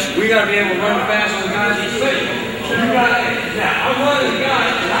 behind us, we got to be able to run fast on the guys in space. So you got to, now, I'm running the guy,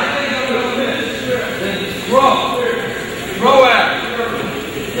 and I think I'm going to miss. Then throw. Throw out.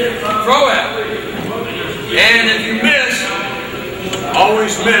 Throw out. And if you miss,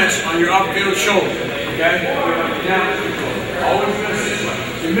 always miss on your upfield shoulder. Okay? Now, always miss this way.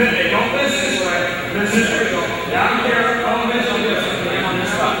 If you miss, don't miss this way, miss this way. Down here, don't miss on this. On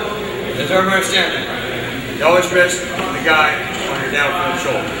this side. Does everybody understand that? You always miss the guy when you're down from the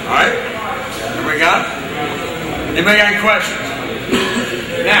shoulder. Alright? Everybody got it? Anybody got any questions?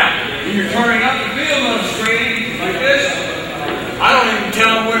 Now, when you're turning up the field on the screen like this, I don't even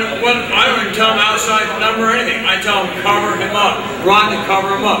tell them I don't even tell them outside the number or anything. I tell them cover him up. Run to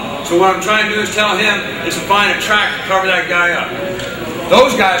cover him up. So what I'm trying to do is tell him is to find a track to cover that guy up.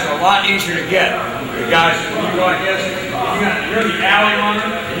 Those guys are a lot easier to get. The guys, when you go like this, you're the alley on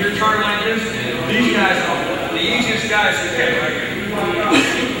them, and you're turning like this, these guys are the easiest guys to get right here.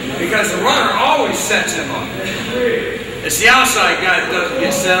 Because the runner always sets him up. It's the outside guy that doesn't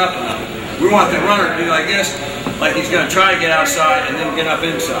get set up enough. We want the runner to be like this, like he's going to try to get outside and then get up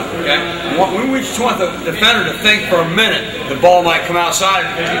inside, okay? We just want the defender to think for a minute the ball might come outside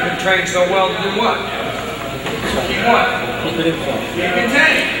because he's been trained so well to do what? Keep what? Keep it inside. Keep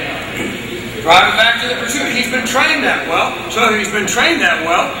contained. Drive it back to the pursuit. He's been trained that well. So if he's been trained that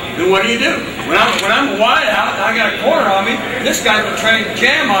well, then what do? When I'm wide out and I got a corner on me, this guy's been trained to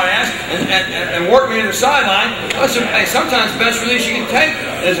jam my ass and work me to the sideline. Listen, hey, sometimes the best release you can take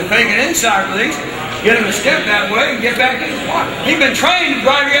is a fake an inside release, get him to step that way and get back in the spot. He's been trained to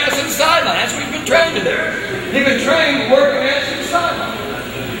drive your ass to the sideline. That's what he's been trained to do. He's been trained to work your ass to the sideline.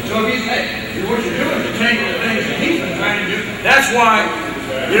 So if he's, hey, what you're doing is taking the things that he's been trained to do. That's why,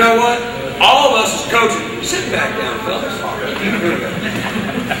 you know what? All of us as coaches, sit back down, fellas.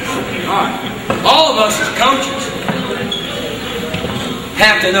 Alright. All of us as coaches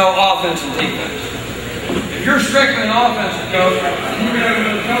have to know offense and defense. If you're strictly an offensive coach, and you're going to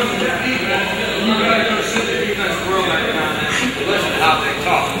go to coach the defense, you're going to go sit the defensive room right now and listen to how they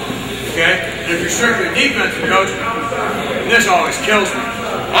talk. Okay? And if you're strictly a defensive coach, this always kills me.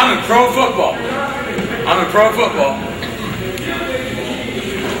 I'm in pro football.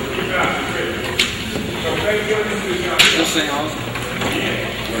 This thing on.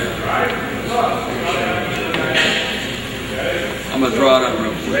 I'm going to draw it up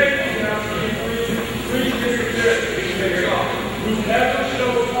real quick.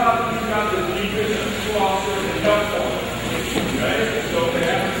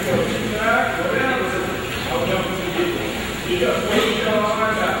 You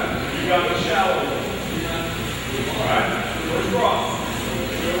got the shallow. Alright? What's wrong?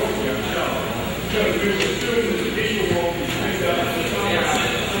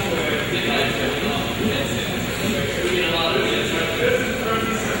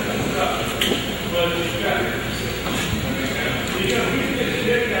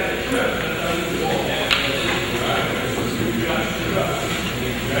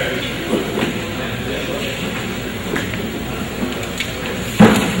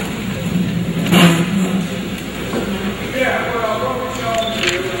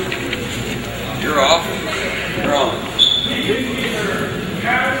 You're off. You're on.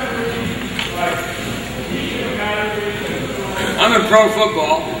 I'm in pro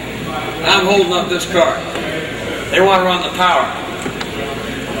football, and I'm holding up this card. They want to run the power.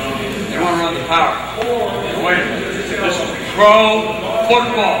 Wait a minute. This is pro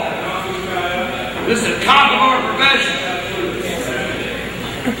football. This is the top of our profession.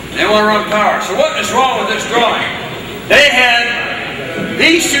 They want to run power. So what is wrong with this drawing? They had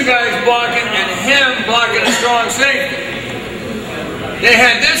these two guys blocking and him blocking a strong safety. They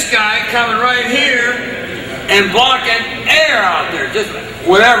had this guy coming right here and blocking air out there, just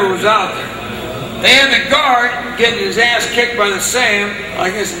whatever was out there. They had the guard getting his ass kicked by the same.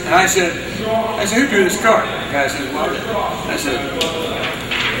 Like this, and I said, who drew this card? The guy says, well, I said,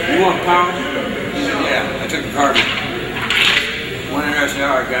 you want power? He said, yeah. I took the card. Went in there and said,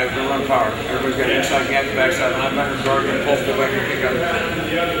 all right, guys, we're going to run power. Everybody's got inside gap, backside linebacker, guard, going to pull the back and kick up.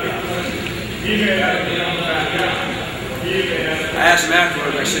 I asked him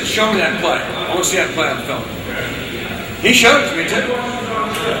afterwards, I said, show me that play. I want to see that play on the film. He showed it to me too.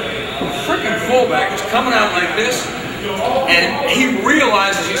 The freaking fullback is coming out like this, and he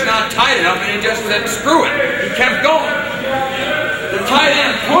realizes he's not tight enough, and he just said, screw it. He kept going. The tight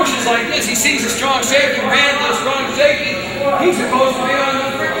end pushes like this. He sees a strong safety, ran to the strong safety. He's supposed to be on the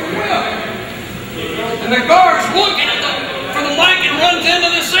freaking wheel. And the guard's looking at for the mic and runs into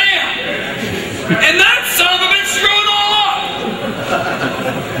the sand. And that son of a bitch screwed all up.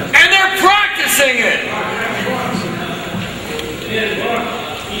 And they're practicing it.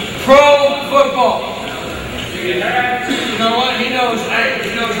 Pro football. You know what? He knows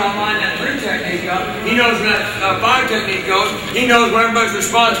how line that 3 technique goes. He knows when that 5 technique goes. He knows what everybody's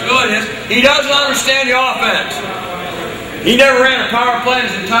responsibility is. He doesn't understand the offense. He never ran a power play in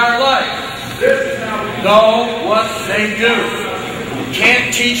his entire life. Know what they do. You can't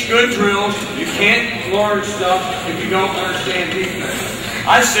can't teach good drills. You can't learn stuff if you don't understand defense.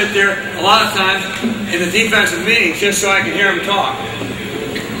 I sit there a lot of times in the defensive meetings just so I can hear him talk.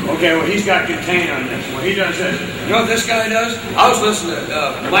 Okay, well, he's got contained on this. Well, he does this. You know what this guy does? I was listening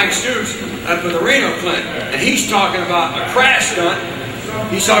to Mike Stoops up in the Reno Clinic, and he's talking about a crash stunt.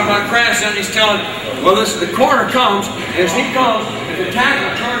 He's talking about a crash stunt. He's telling, well, this, the corner comes, and as he comes, if the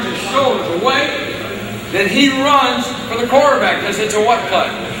tackler turns his shoulders away, then he runs for the quarterback because it's a what play?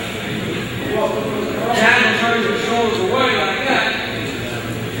 The tackler turns his shoulders away like that,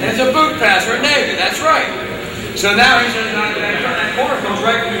 and it's a boot pass or a negative. That's right. So now he says that corner comes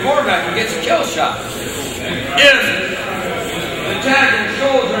right from the quarterback and gets a kill shot. If the tackle's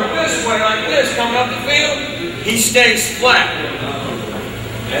shoulders are this way, like this, coming up the field, he stays flat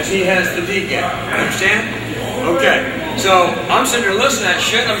as he has the D gap. Understand? Okay. So I'm sitting there listening to that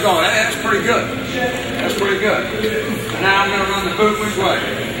shit and I'm going, hey, that's pretty good. That's pretty good. And now I'm going to run the boot which way?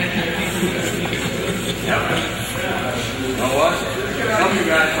 Yep. You know what? Some of you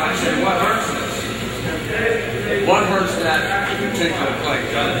guys might say, what hurts this? What hurts that particular play?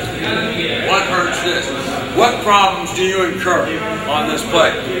 What hurts this? What problems do you incur on this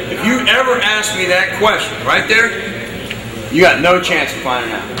play? If you ever ask me that question right there, you got no chance of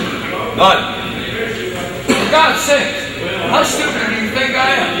finding out. None. For God's sake, how stupid do you think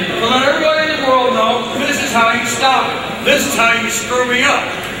I am? To let everybody in the world know this is how you stop it. This is how you screw me up.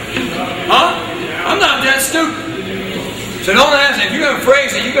 Huh? I'm not that stupid. So don't ask me. If you're going to phrase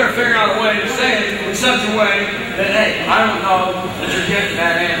it, you better figure out a way to say it in such a way that, hey, I don't know that you're getting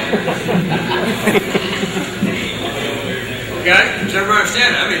that answer. Okay? Does everybody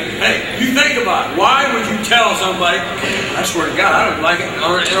understand that? I mean, hey, you think about it. Why would you tell somebody, I swear to God, I don't like it in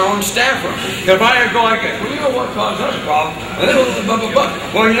our own staff room. If I go like this, well, you know what caused us a problem?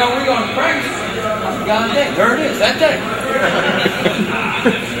 Well, you know, we're going to practice. God dang, there it is, that day.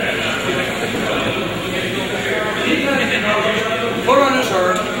 Put on this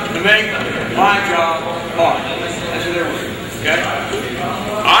earth to make my job hard. That's what they're doing. Okay?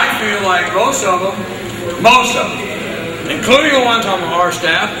 I feel like most of them, including the ones on our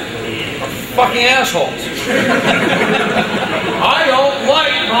staff, are fucking assholes. I don't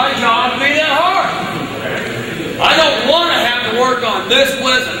like my job to be that hard. I don't want to have to work on this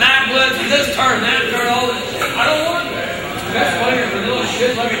blitz and that blitz and this turn and that turn, all this shit. I don't want that. Best player for little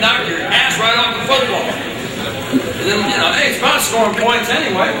shit, let me knock your ass right off the football. And then, you know, hey, it's about scoring points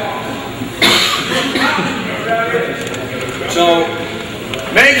anyway. So,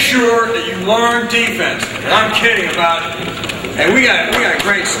 make sure that you learn defense. And I'm kidding about it. Hey, we got a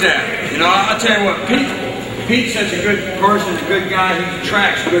great staff. You know, I'll tell you what, Pete's such a good person, a good guy. He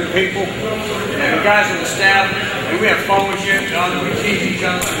attracts good people. And the guys on the staff, and we have fun with you. We tease each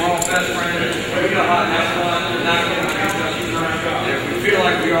other. We're all best friends. We know how to have fun. We're not going to each other. And if we feel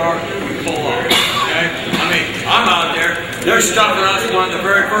like we are, we pull off. Okay? I mean, I'm out there. They're stuffing us on the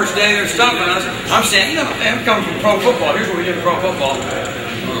very first day. They're stuffing us. I'm saying, you know, I'm coming from pro football. Here's what we did in pro football.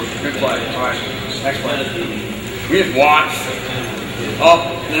 Good play. All right. Next play. We just watch. Oh,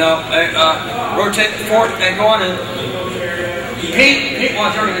 you know, rotate the fork and go on in. Pete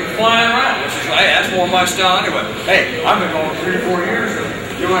wants everything flying around, which is, hey, that's more my style anyway. Hey, I've been going 3 or 4 years.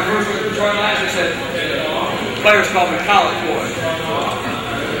 You know, when I first went to Detroit last, they said, players called me college boy.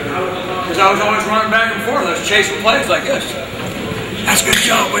 Because I was always running back and forth. I was chasing plays like this. That's good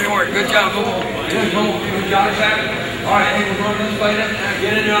job, way to work. Good job. Come on. Good job, back. All right, hey, we're running this play.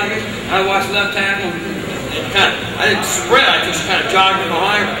 Get in there like this. I watch the left tackle. I didn't sprint. I just kind of jogged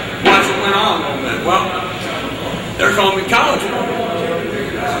behind, watched what went on a little bit. Well, they're calling me college boy.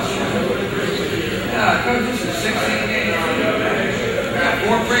 Yeah, Coach, this is 16 games.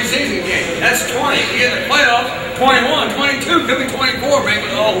 4 preseason games. That's 20. You get in the playoffs, 21, 22, could be 24,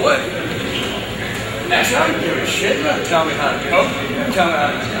 maybe all the way. That's how you give a shit. You don't tell me how to go. You don't tell me how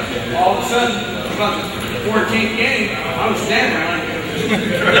to go. All of a sudden, about the 14th game, I was standing there like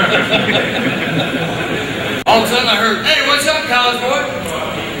all of a sudden I heard, hey, what's up, college boy?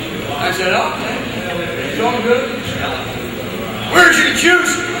 I said, oh, it's all good. Where's your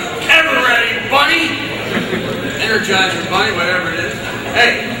juice? Ever ready, buddy? Energizer bunny, whatever it is.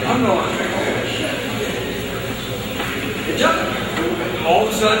 Hey, I'm going. Good job. All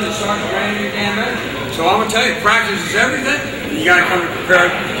of a sudden it starts raining your damn energy. So I'm going to tell you, practice is everything. And you got to come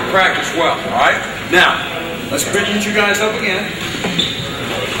prepared to practice well, all right? Now, let's get you guys up again.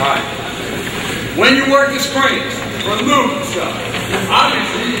 All right. When you work the screens for the movement stuff,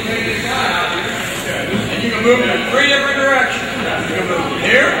 obviously you can take this guy out here and you can move him in 3 different directions. You can move him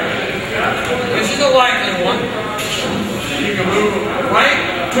here. This is a likely one. And you can move him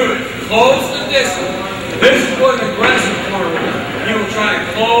right to it. Close the distance. This is what an aggressive corner will do. He will try to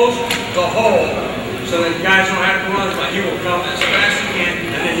close the hole so that guys don't have to run, but he will come as fast as he can,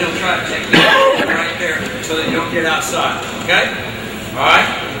 and then he'll try to take that right there so that you don't get outside. Okay? Alright?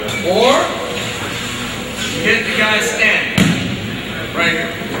 Or get the guy standing. Right here.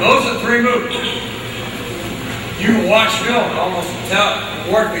 Those are 3 moves. You can watch film and almost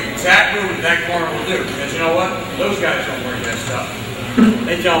work the exact move that corner will do. Because you know what? Those guys don't work that stuff.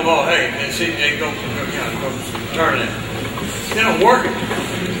 They tell them, oh, hey, they go turn it. They don't work it.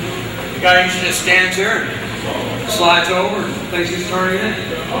 The guy usually just stands there and slides over and thinks he's turning in.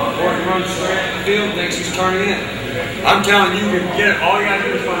 Or he runs straight in the field and thinks he's turning in. I'm telling you, you can get it. All you got to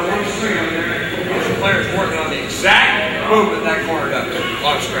do is find one string over there and get your players working on the exact movement that corner does.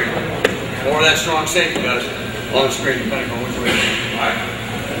 Long screen. Or that strong safety does. Long screen, depending on which way. Alright?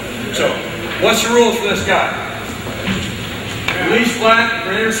 So, what's the rules for this guy? Release flat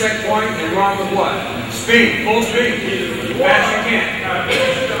for intersect point and run with what? Speed, full speed. As fast as you can.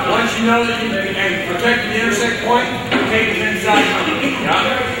 Once you know that you can protect the intersect point, take his inside zone.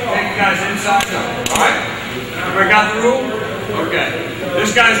 Yeah? Take the guy's inside zone. Alright? Everybody got the rule? Okay.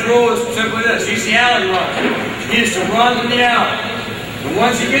 This guy's rule is simply this. He's the alley runner. He is to run in the alley. And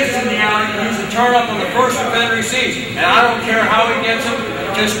once he gets in the alley, he's to turn up on the first defender he sees. And I don't care how he gets him,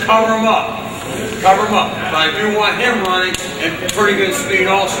 just cover him up. Cover him up. But I do want him running at pretty good speed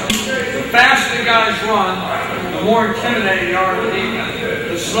also. The faster the guys run, the more intimidating they are to the defense.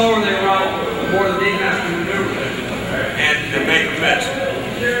 The slower they run, the more the defense can maneuver and make a miss.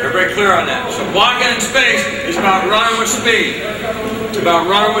 Everybody clear on that? So blocking in space is about running with speed. It's about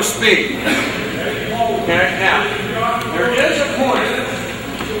running with speed. Okay, now, there is a point.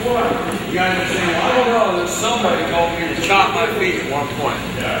 You guys are saying, well, I don't know, there's somebody told me to chop my feet at one point.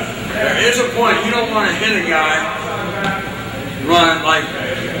 There is a point. You don't want to hit a guy running like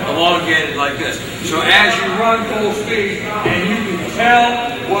elongated like this. So as you run full speed and you can tell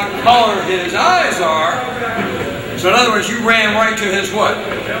what color his eyes are, so in other words, you ran right to his what?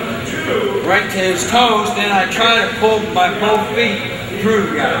 Right to his toes, then I try to pull my both feet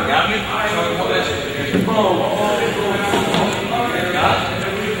through the guy. Got me? So it's boom. Got it?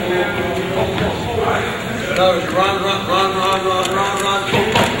 In other words, you run, boom, boom.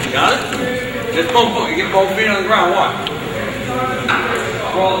 Got it? Just boom, boom. You get both feet on the ground. Watch.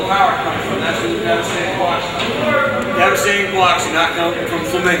 Where all the power comes from. That's where the devastating blocks come. Devastating blocks are not coming from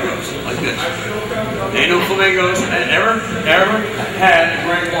flamingos like this. Ain't no flamingos ever had a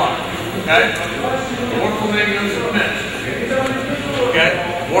great block. Okay? More flamingos have missed. Okay?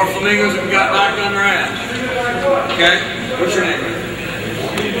 More flamingos have got knocked on their ass. Okay? What's your name?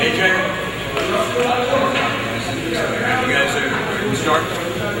 AJ? You guys are start?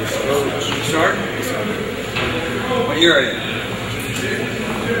 Start? What year are you?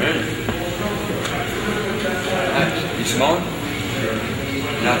 Nice. You smoking?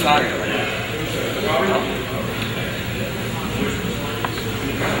 You're not talking about that.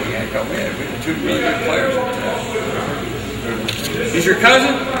 We had 2 really good players. He's your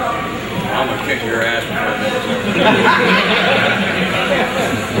cousin? I'm going to kick your ass before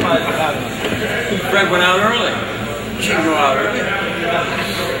that. Fred went out early. She can go out early.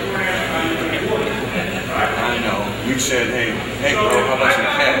 I know. You said, hey, bro, how about some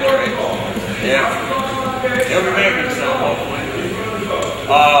cash, right? Yeah. He'll be making some, hopefully.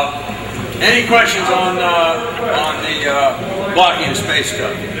 Any questions on the blocking and space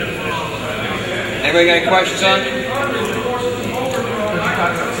stuff? Anybody got any questions on it?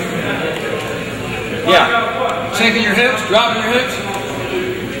 Yeah. Sinking your hips, dropping your hips.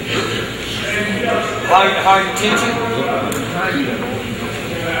 How you teach it?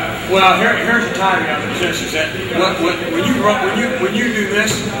 Well, here's the timing of the positions. That when you do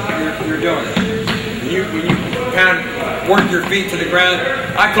this, you're doing it. When you work your feet to the ground,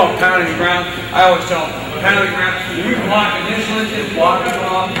 I call it pounding the ground. I always tell them, pounding the ground. When you block initially, just block it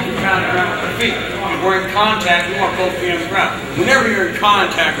off, you pound the ground with your feet. If we're in contact, we want both feet on the ground. Whenever you're in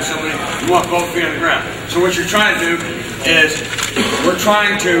contact with somebody, you want both feet on the ground. So what you're trying to do is, we're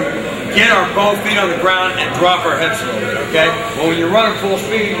trying to get our both feet on the ground and drop our hips a little bit, okay? Well, when you're running full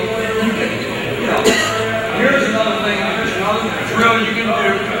speed, you can, here's another thing, here's another drill you can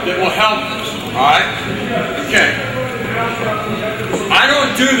do that will help this. Alright? Okay. I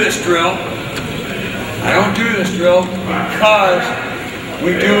don't do this drill. Because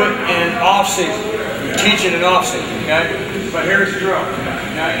we do it in off-season. We teach it in off-season, okay? But here's the drill.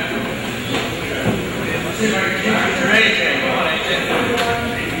 Okay? Let's see if I can teach it to AJ.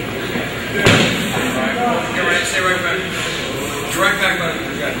 Get ready, stay right back. You're right back, buddy.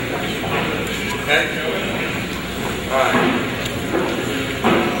 Okay? Alright.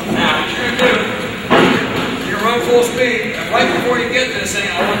 Now, what you're going to do, you're going to run full speed. And right before you get to this thing,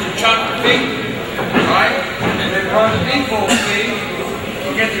 I want you to chop your feet. Right? And then run to me full speed.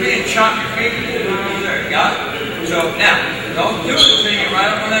 You get to me and chop your feet. Over there. Got it? So now, don't do it until you get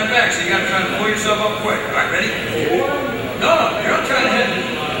right up on that back. So you got to try to pull yourself up quick. All right, ready? No, you're not trying to hit it.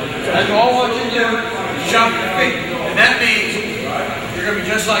 That's all I want you to do is chop your feet. And that means you're going to be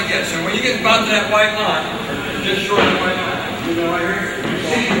just like this. So when you get about to that white line, just short of the white line. You know right here? You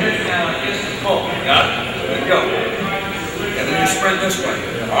see your head down like this and pull. Got it? There you go. And then you spread this way.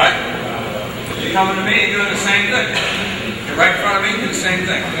 Alright? You're coming to me and doing the same thing. You're right in front of me and do the same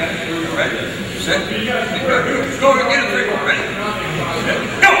thing. Okay? Here we go. Ready? Sit. Go and get a 3-4. Ready?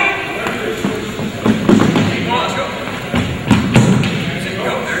 Go! Keep on. Let's go.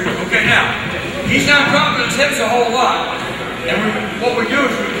 Go. There you go. Okay, now, he's not dropping his hips a whole lot. And what we do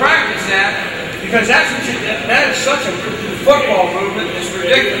is we practice that because that is such a football movement. It's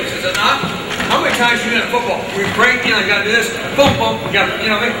ridiculous, is it not? How many times you in football? We break, you got to do this, boom, boom.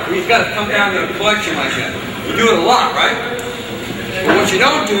 We've got to come down to a collection like that. We do it a lot, right? But what you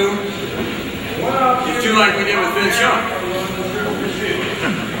don't do, you do like we did with Vince Young.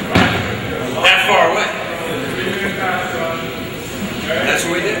 That far away. That's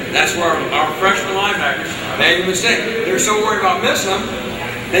what we did. That's where our freshman linebackers made a mistake. They were so worried about missing them,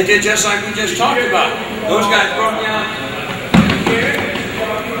 they did just like we just talked about. Those guys broke down here,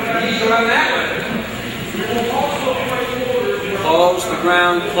 knees around that way. Close the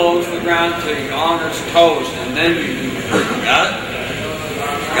ground till you're on his toes, and then you do it. Got it?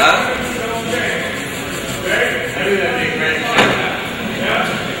 Got it? I do that big ready.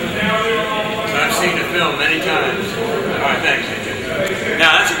 I've seen the film many times. All right, thanks.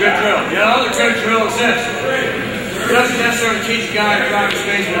 Now, that's a good drill. The other good drill is this. It doesn't necessarily teach a guy to drive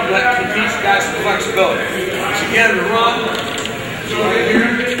space, but it teaches guys some flexibility. So again, to run, right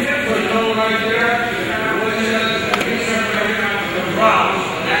here, put a toe right there, drop.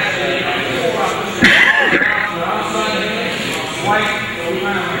 White,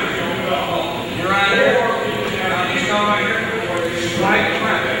 you're right here. This toe right here. Right,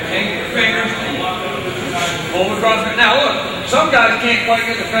 take your fingers, hold across it. Now look, some guys can't quite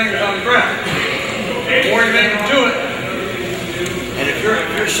get the fingers on the ground. The more you make them do it, and if your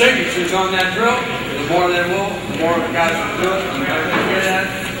signature's on that drill, the more they will, the more the guys will do it, the better they get at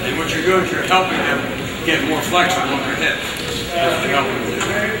it. And what you're doing is you're helping them get more flexible in their hips. That's what you're helping them do.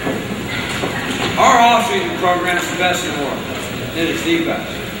 Our off-season program is the best in the world. It is the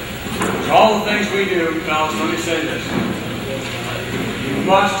best. So all the things we do, fellas, let me say this. You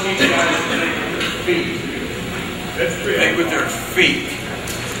must teach guys to think with their feet. Think with their feet.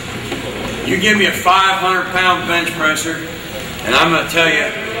 You give me a 500-pound bench presser, and I'm going to tell you,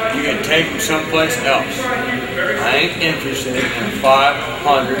 you can take them someplace else. I ain't interested in a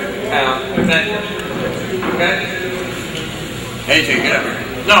 500-pound bench presser. Okay? Hey, Jay, get up here.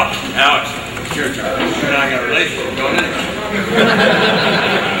 No, Alex, it's your turn. You and I got a relationship going in.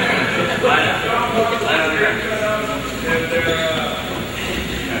 Lie down. Lie on the ground.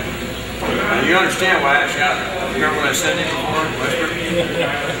 Now, you understand why I asked you out there. Remember when I said to you before? Whisper?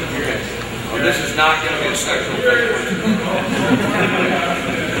 Okay. Well, this is not going to be a sexual thing.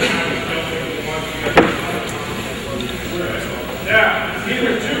 Yeah,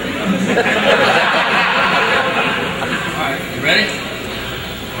 either two. Alright, you ready?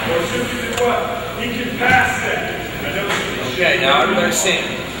 He can pass that. Okay, now everybody's seeing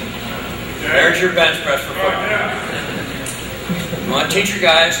it. There's your bench press for football. You want to teach your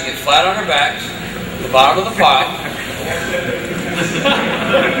guys to get flat on their backs, the bottom of the pile.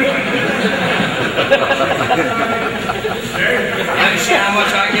 Now you see how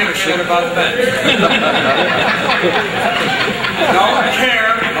much I give a shit about the bench. I don't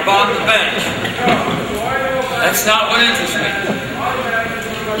care about the bench. That's not what interests me.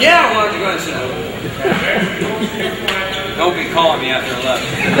 Yeah, I wanted to go and sit down. Don't be calling me after 11.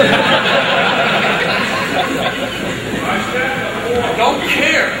 I don't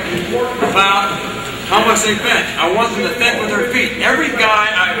care about how much they bench. I want them to think with their feet. Every guy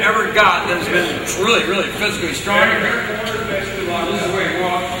I've ever got that has been really, really physically strong, this is the way you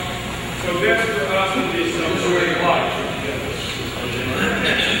walk. This is the way you walk.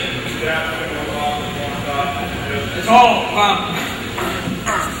 It's all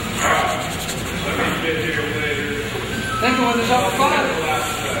thinking with his upper body.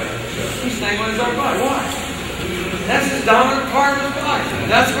 He's thinking with his upper body. Why? That's his dominant part of his body.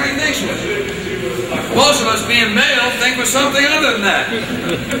 That's what he thinks with. Most of us, being male, think with something other than that.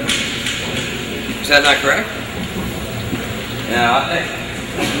 Is that not correct? Yeah, I think.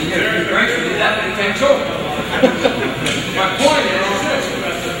 When you get a few drinks with you, that thing takes over. My point is this.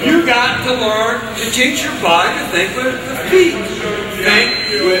 You got to learn to teach your body to think with the feet. Think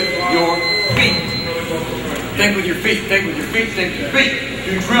with your feet. Think with your feet. Think with your feet. Think with your feet.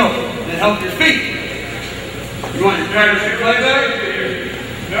 Do drills that help your feet. You want your practice to play better?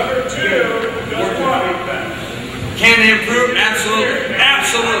 Number 2, does what? Can they improve? Absolutely.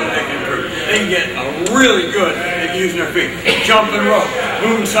 Absolutely they can improve. They can get really good at using their feet. Jump and rope.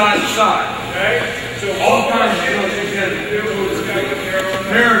 Moving side to side. All kinds of drills.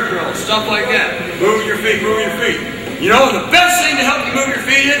 Mirror drills. Stuff like that. Move your feet. Move your feet. You know the best thing to help you move your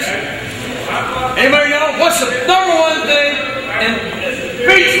feet is? Anybody know? What's the number one thing in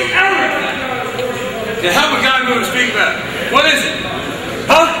feet? Everything. To help a guy move his feet better. What is it?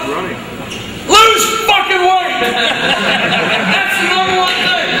 Huh? Running. Lose fucking weight! That's the number one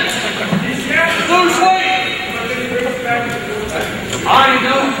thing! Lose weight! I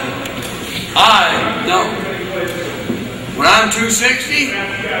know. When I'm 260,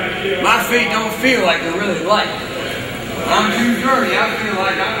 my feet don't feel like they're really light. When I'm 230, I feel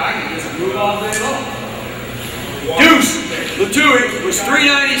like I can just move all day long. Deuce Latouille was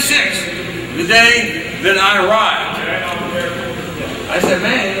 396 the day that I arrived. I said,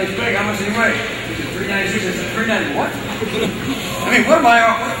 man, he looks big. How much did he weigh? He said 396. I said, 390 what? I mean, what am I?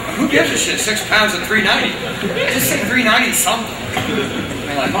 Who gives a shit? 6 pounds at 390? Just say 390 something.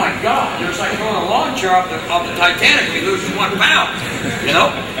 I'm like, my God, it's like throwing a lawn chair off the Titanic. He loses 1 pound. You know?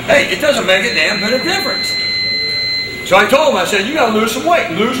 Hey, it doesn't make a damn bit of difference. So I told him, I said, you got to lose some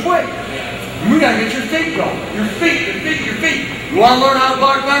weight. Lose weight. You got to get your feet going. Your feet, your feet, your feet. You want to learn how to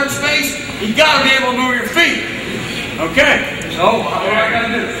block better in space? You got to be able to move your feet. Okay. So, what do I got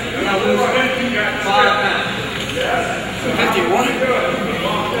to do? I got to lose 55 pounds. 50 what?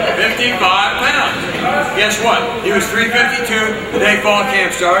 55 pounds. Guess what? He was 352 the day fall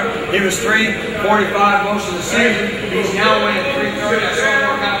camp started. He was 345 most of the season. He's now weighing 330. I saw him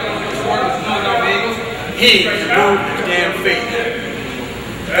work out with the Philadelphia Eagles. He moved his damn feet.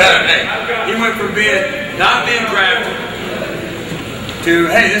 Better. Hey, he went from not being drafted to,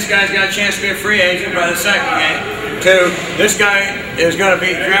 hey, this guy's got a chance to be a free agent by the second game, to this guy is going to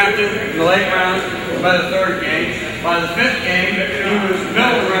be drafted in the late round by the third game. By the fifth game, he was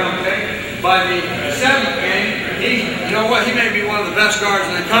middle round pick. By the seventh game, you know what? He may be one of the best guards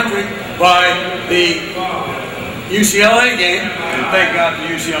in the country. By the UCLA game, and thank God for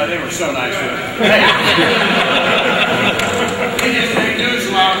UCLA, they were so nice to us. Hey, he just made dudes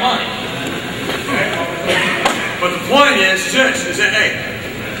a lot of money. But the point is this, is that, hey,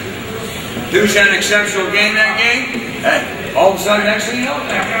 Deuce had an exceptional game that game. Hey, all of a sudden, next thing you know,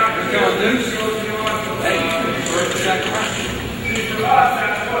 here comes Deuce. Hey, first or second round.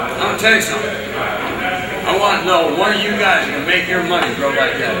 I'm going to tell you something. I want to know one of you guys can make your money grow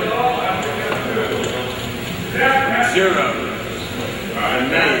like that. 0 to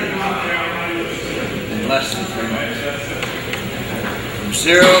million in less than 3 months. From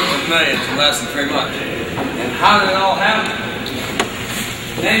 0 to millions in less than 3 months. And how did it all happen?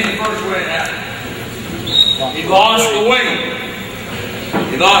 Name the first way it happened. He lost the weight.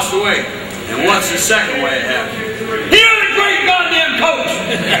 He lost the weight. And what's the second way it happened? He had a great goddamn coach!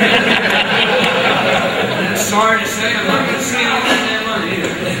 Sorry to say, I'm not going to see any of that damn money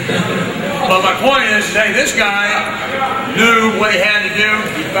either. But my point is, hey, this guy knew what he had to do.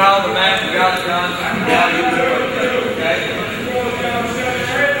 He followed the map and got it done. Okay?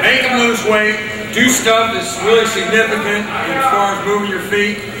 Make him lose weight. Do stuff that's really significant as far as moving your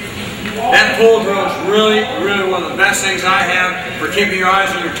feet. That pull drill is really, really one of the best things I have for keeping your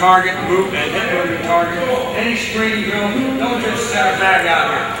eyes on your target and moving your target. Any screen drill, don't just set a bag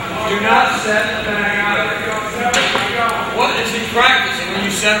out here. Do not set a bag out here. What is he practicing when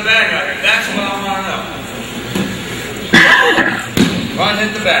you set a bag out here? That's what I want to know. Run,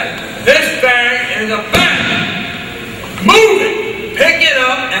 hit the bag. This bag is a bag. Move it. Pick it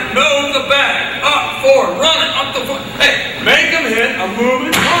up and move the bag. Up, forward, run it, up the foot. Hey, make him hit a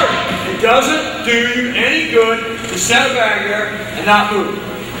moving target. It doesn't do you any good to set a bag there and not move.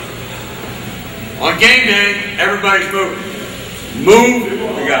 On game day, everybody's moving. Move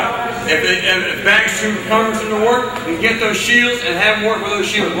the guy. If bag's too cumbersome to work, then get those shields and have them work with those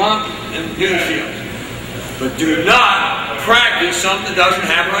shields. Run and do the shields. But do not practice something that doesn't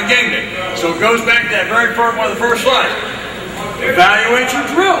happen on game day. So it goes back to that very first one of the first slides. Evaluate your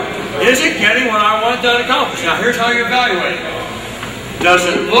drill. Is it getting what I want it to accomplish? Now here's how you evaluate it. Does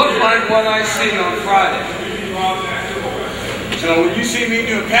it look like what I see on Friday? So when you see me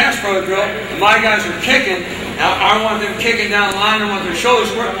do a pass pro drill, and my guys are kicking, now I want them kicking down the line, I want their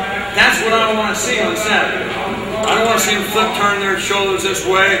shoulders square. That's what I want to see on Saturday. I don't want to see them flip turn their shoulders this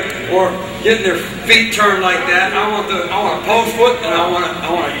way or getting their feet turned like that. I want a post foot, and I want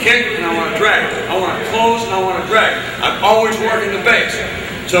to kick, and I want to drag. I want to close, and I want to drag. I'm always working the base.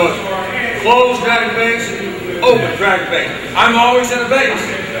 So it's close, drag the base, open, drag the base. I'm always at the base.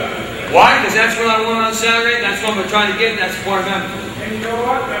 Why? Because that's what I want on Saturday. That's what I'm trying to get. And that's the point of emphasis.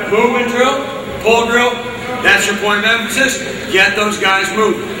 Movement drill, pull drill. That's your point of emphasis. Get those guys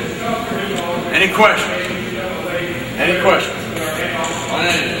moving. Any questions? Any questions? On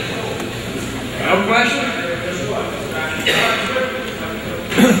anything? No questions?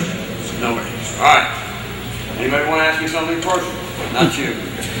 Nobody. All right. Anybody want to ask me something personal? Not you.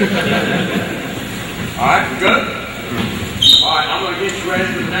 All right, we're good? All right, I'm going to get you ready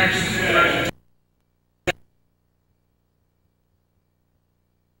for the next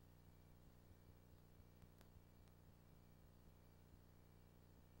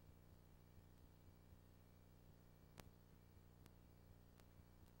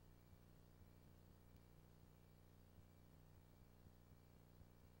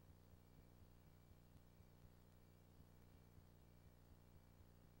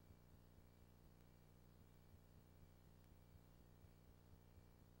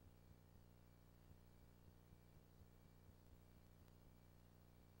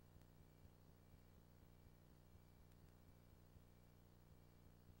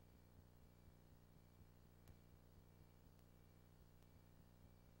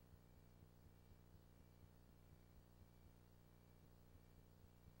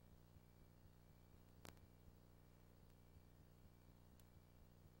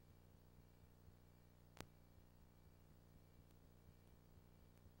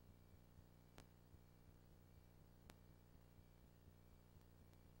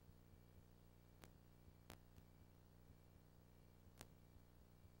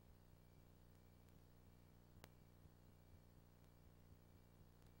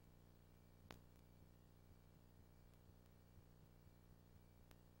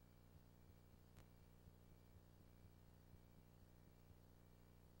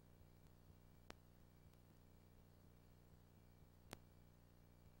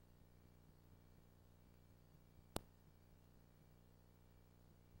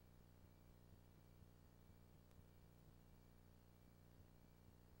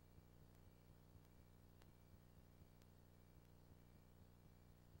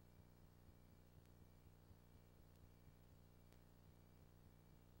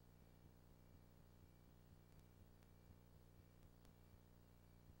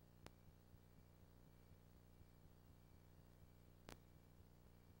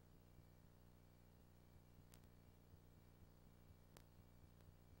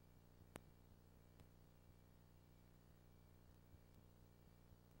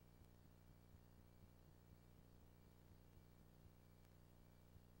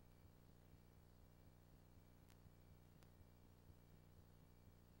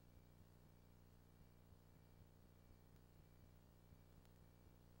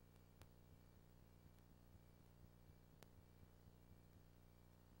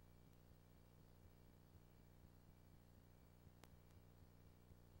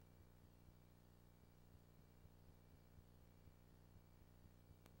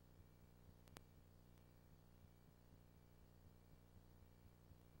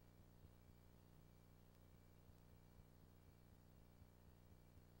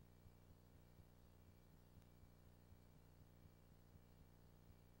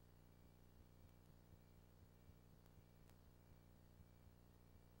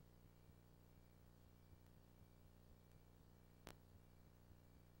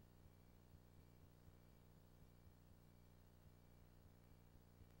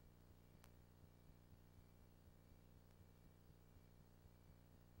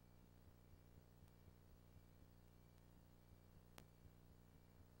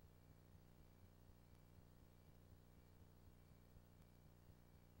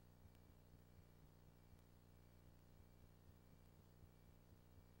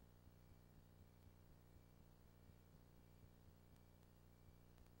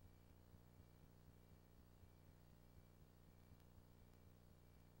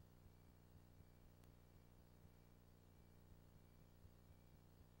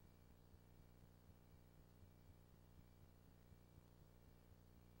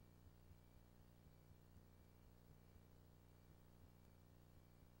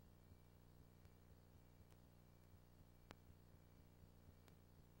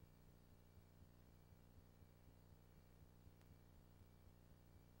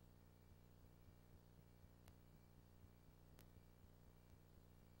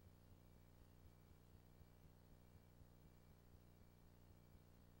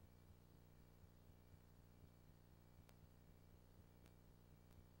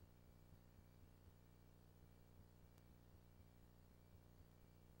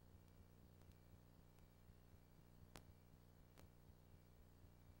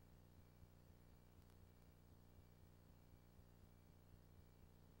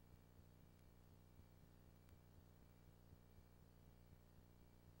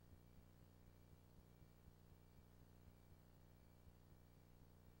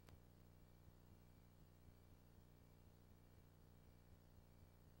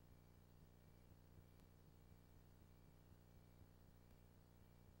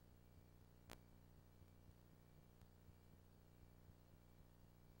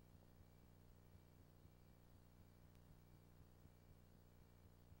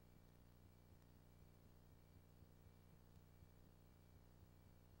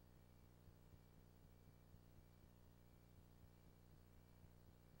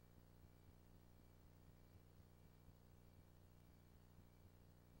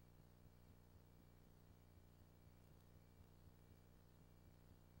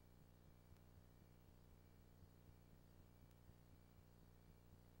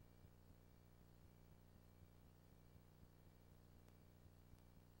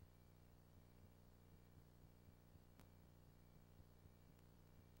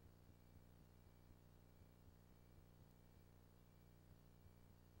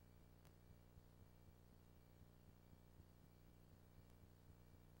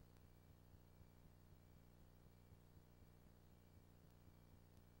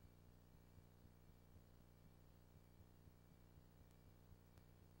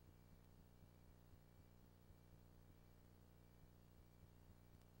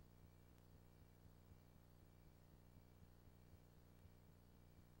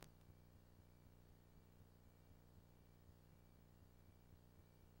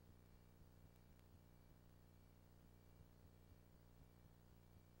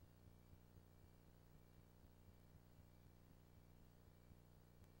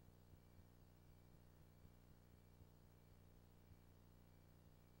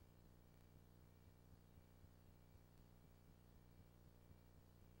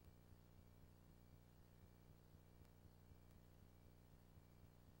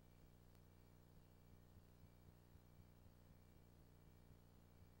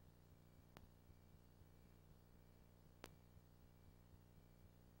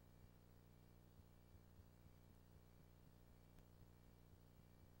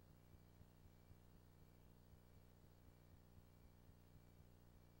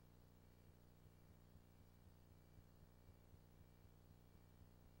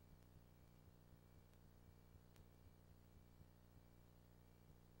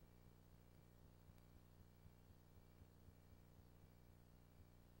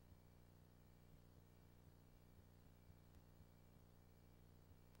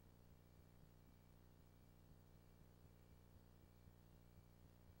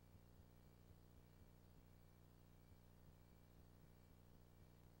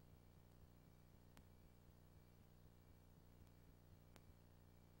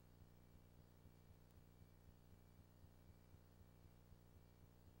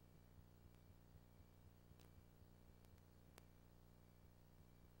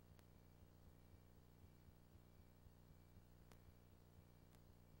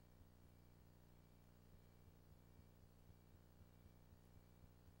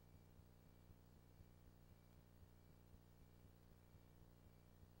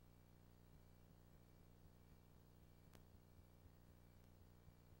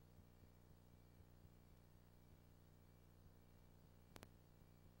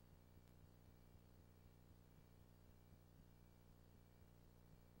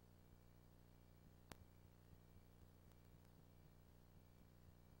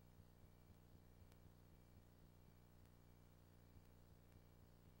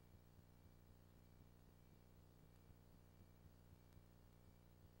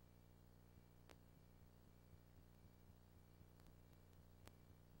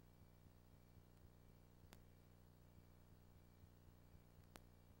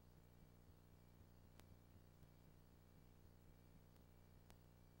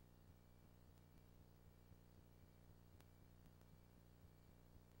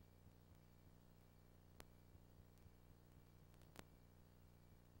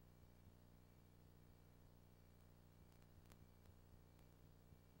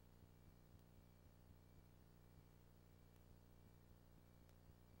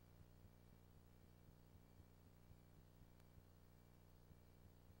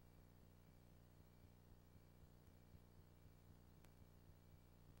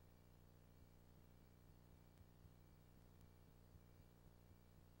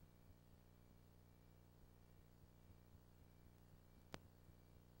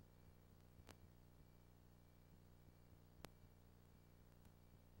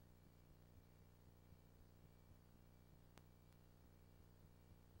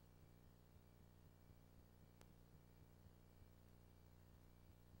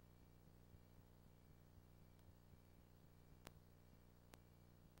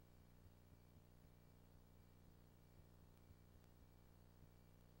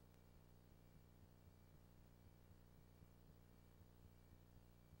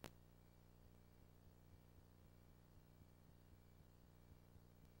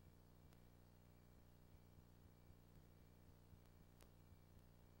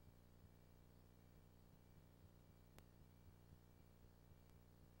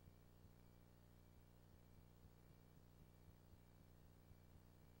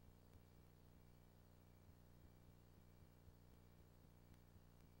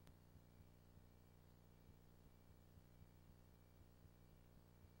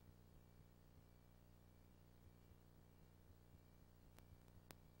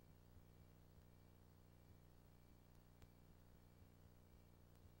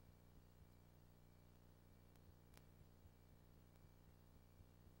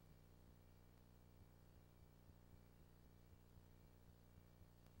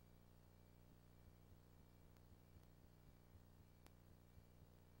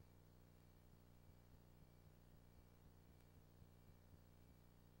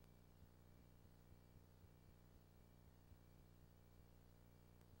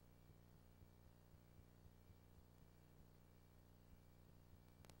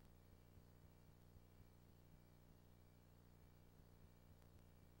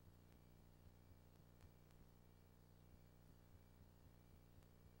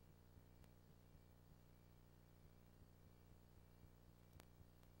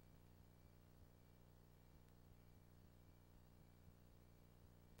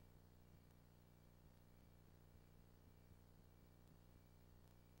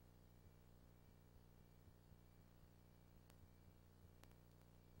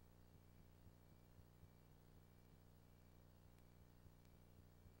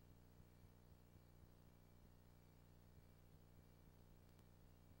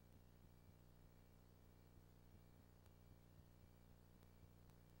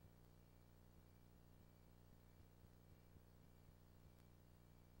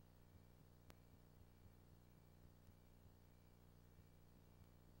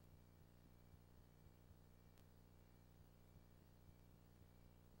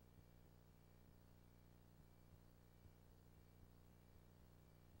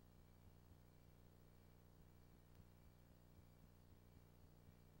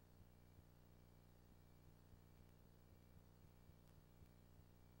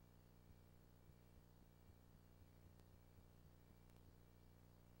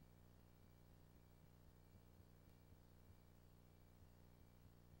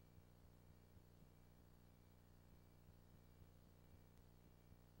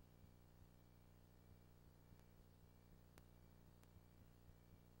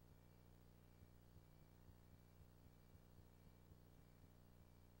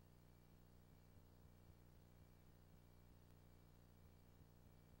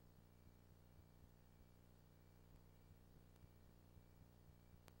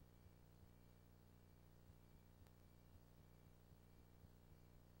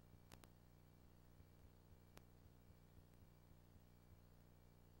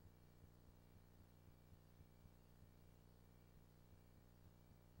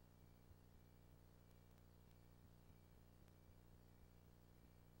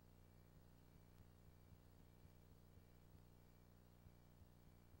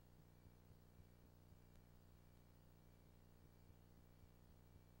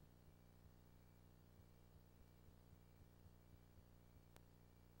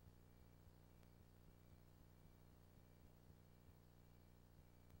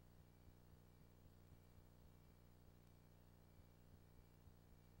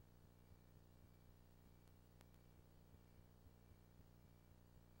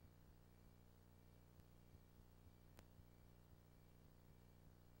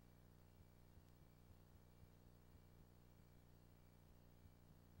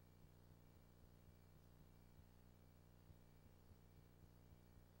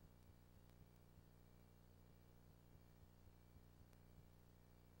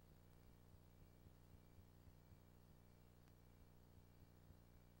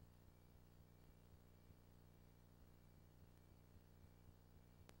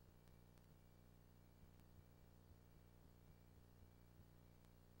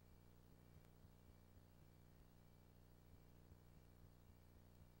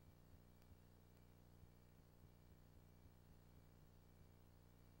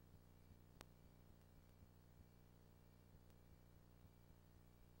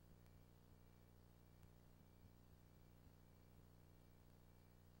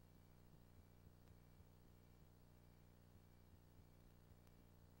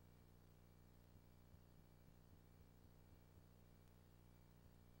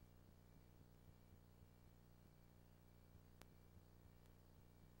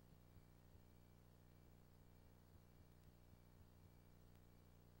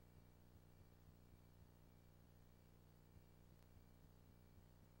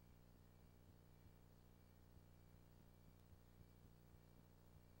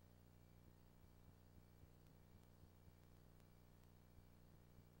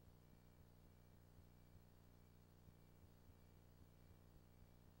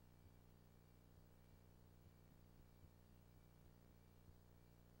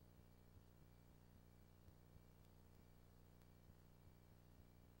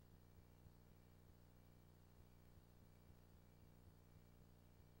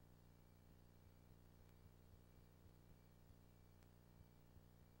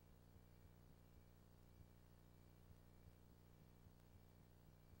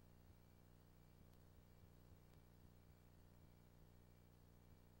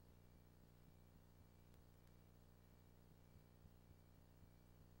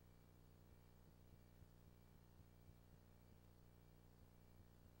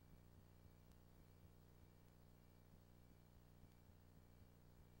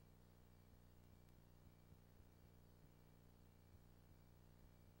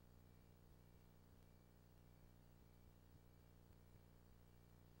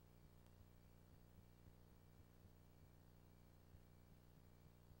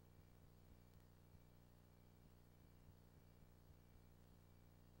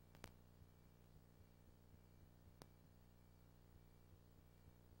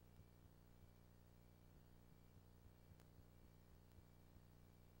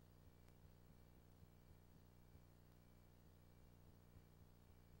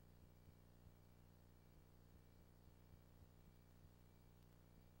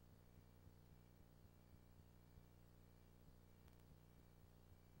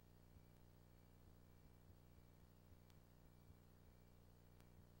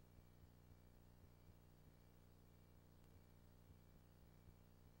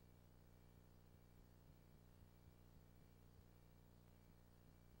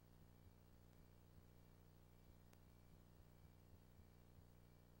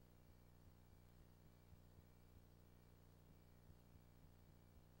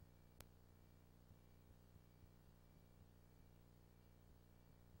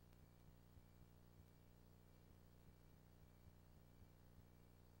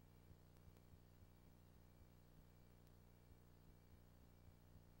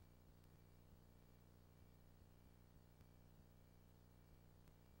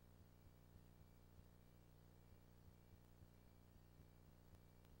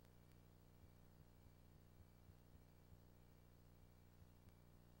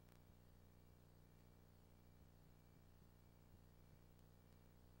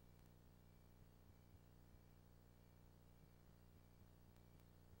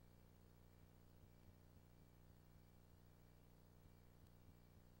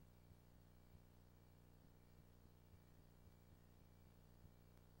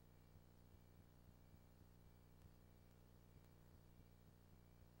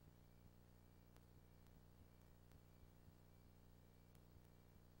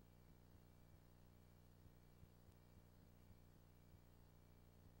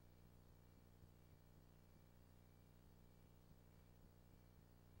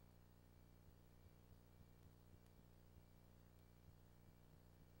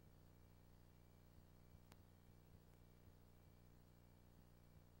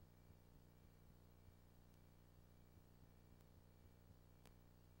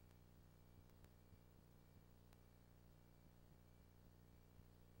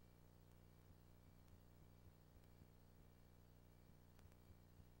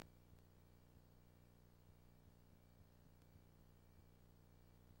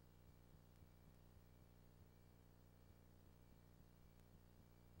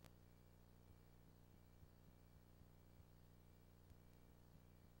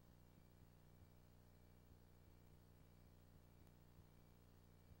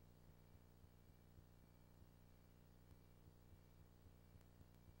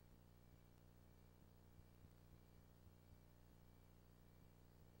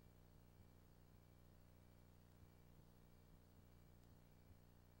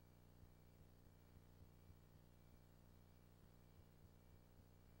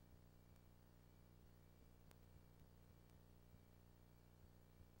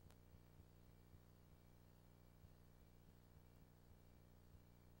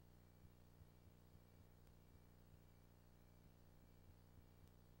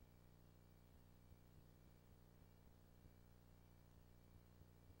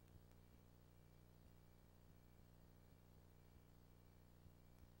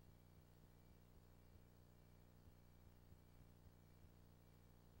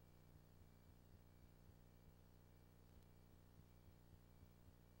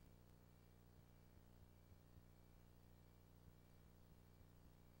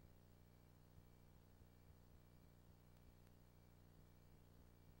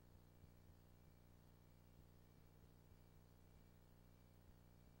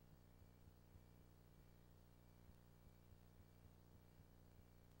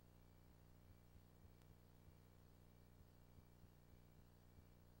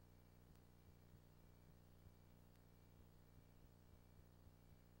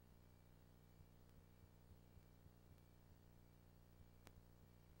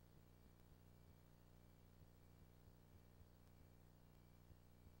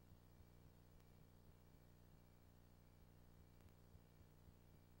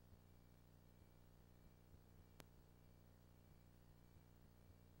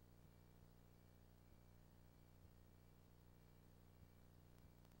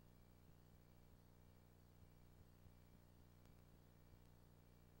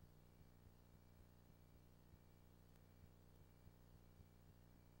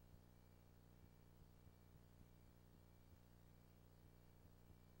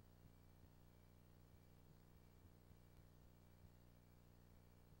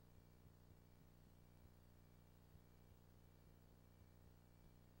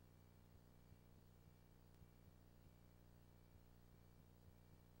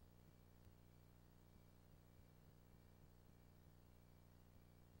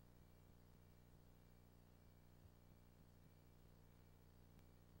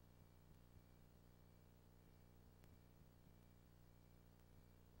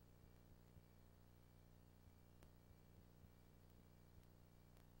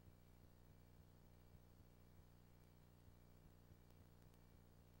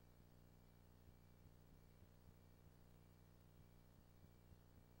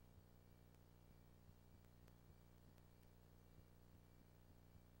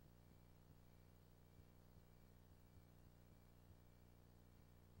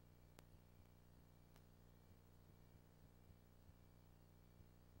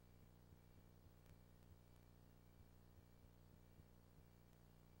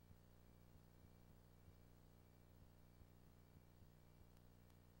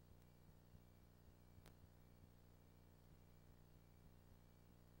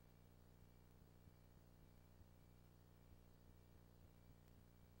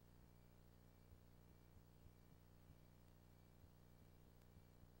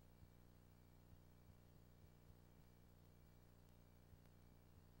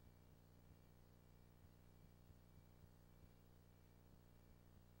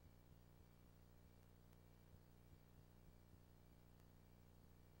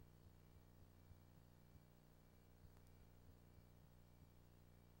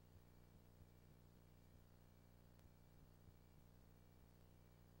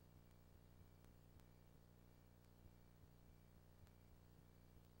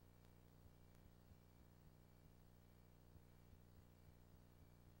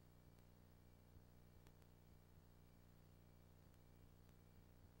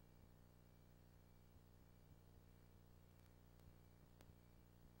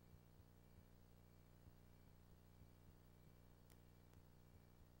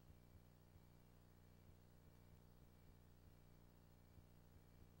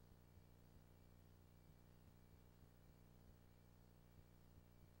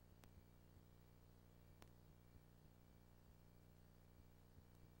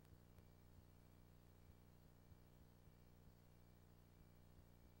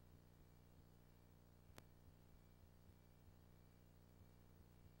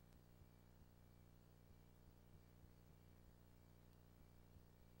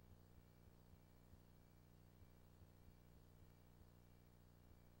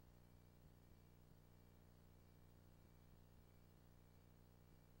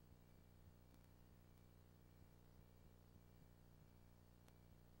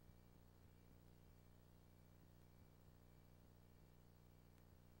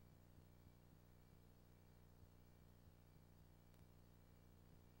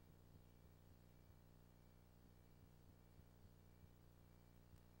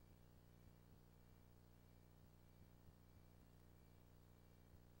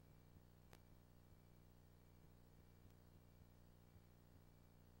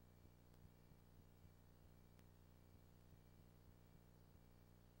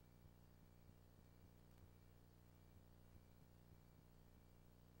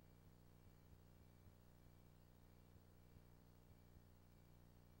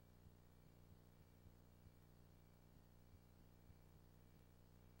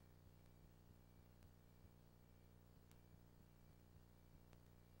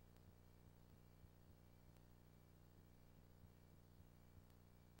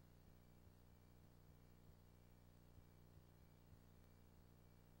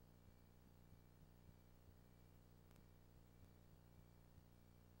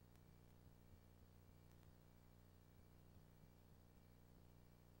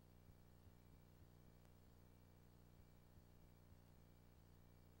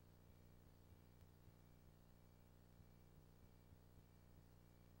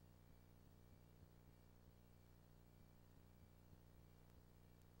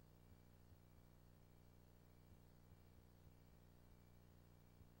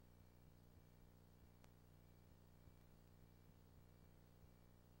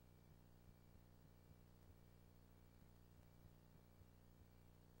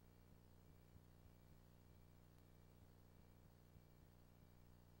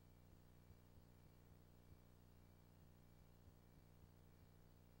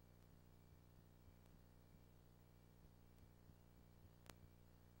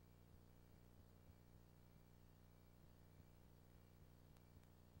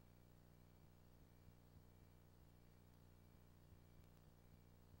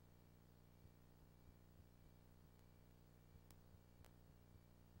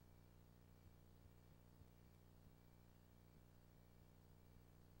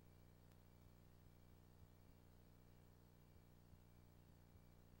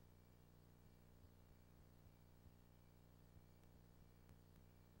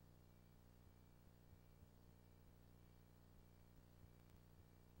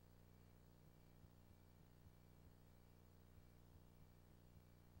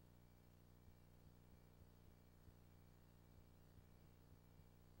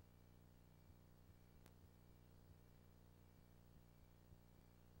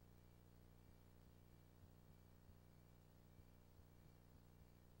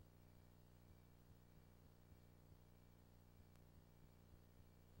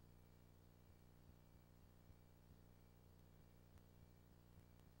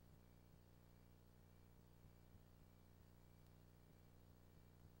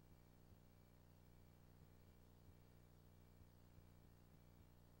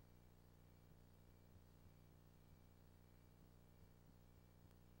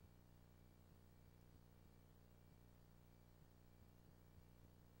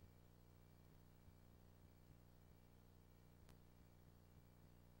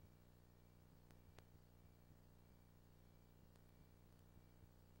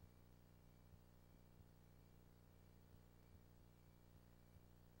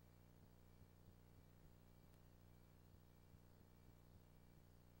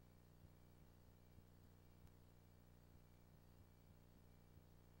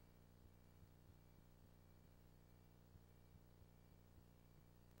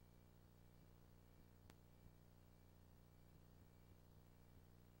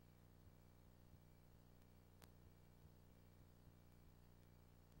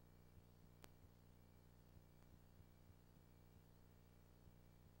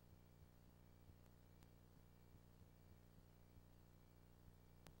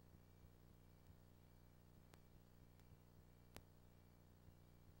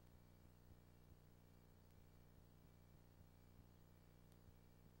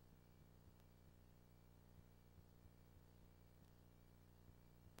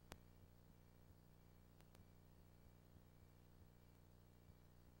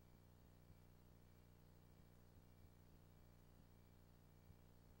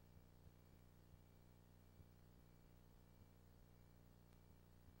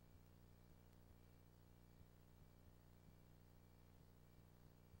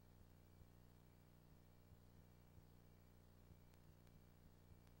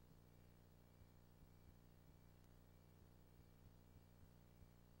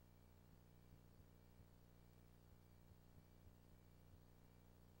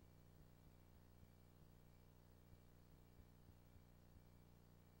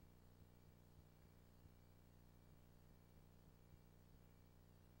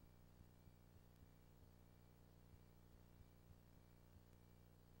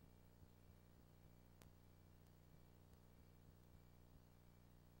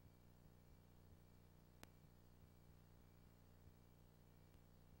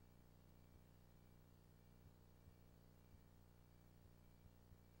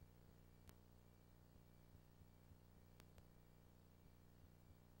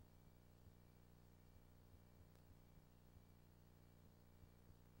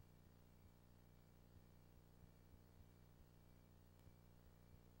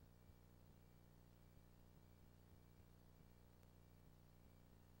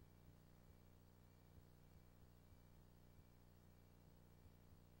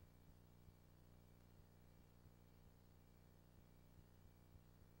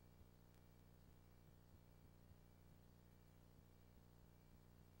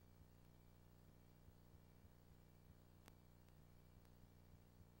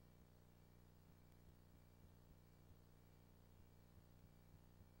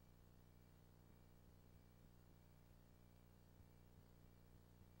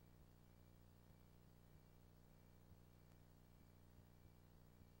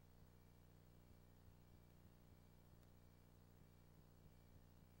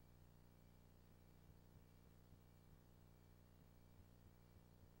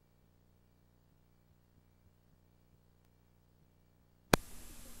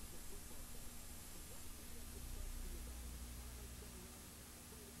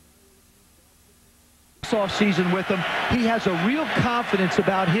offseason with him. He has a real confidence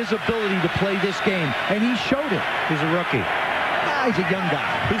about his ability to play this game, and he showed it. He's a rookie. He's a young guy.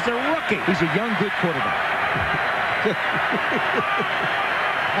 He's a rookie. He's a young, good quarterback.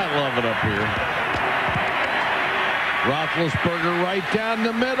 I love it up here. Roethlisberger right down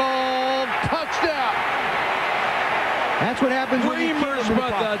the middle. Touchdown. That's what happens when you Reimers,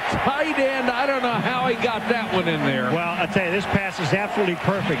 but the tight end, I don't know how he got that one in there. Well, I'll tell you, this pass is absolutely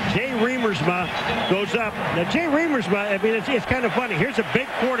perfect. Jay Reimers goes up. Now, Jay Reimers, I mean, it's kind of funny. Here's a big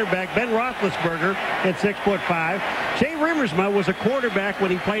quarterback, Ben Roethlisberger, at 6'5". Jay Reimers was a quarterback when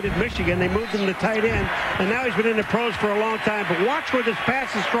he played at Michigan. They moved him to tight end, and now he's been in the pros for a long time. But watch where this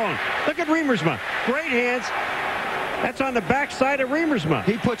pass is thrown. Look at Reimers. Great hands. That's on the backside of Reimers.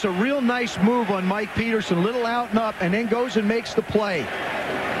 He puts a real nice move on Mike Peterson, little out and up, and then goes and makes the play.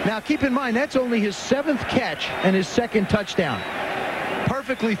 Now, keep in mind, that's only his 7th catch and his 2nd touchdown.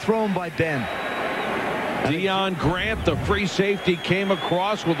 Perfectly thrown by Ben. Deion Grant, the free safety, came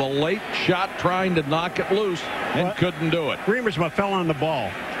across with a late shot trying to knock it loose and couldn't do it. Reimers fell on the ball.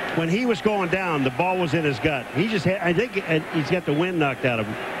 When he was going down, the ball was in his gut. He just had, I think he's got the wind knocked out of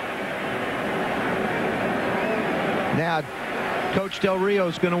him. Now, Coach Del Rio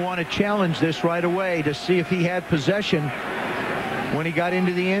is going to want to challenge this right away to see if he had possession when he got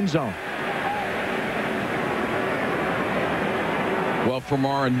into the end zone. Well, from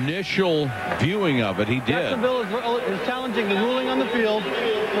our initial viewing of it, he did. Jacksonville is challenging the ruling on the field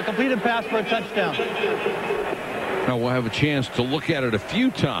for a completed pass for a touchdown. Now we'll have a chance to look at it a few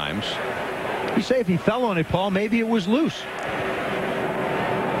times. You say if he fell on it, Paul, maybe it was loose.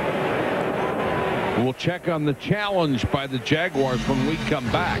 We'll check on the challenge by the Jaguars when we come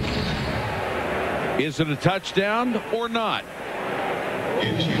back. Is it a touchdown or not?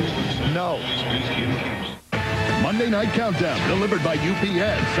 No. Monday Night Countdown, delivered by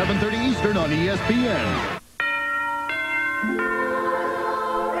UPS, 7:30 Eastern on ESPN.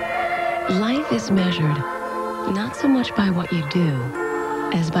 Life is measured not so much by what you do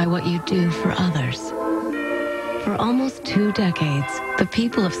as by what you do for others. For almost 2 decades, the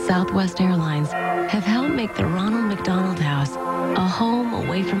people of Southwest Airlines have helped make the Ronald McDonald House a home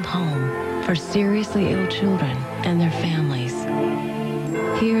away from home for seriously ill children and their families.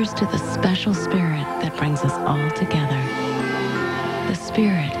 Here's to the special spirit that brings us all together. The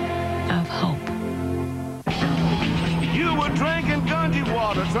spirit of hope. You were drinking Gundy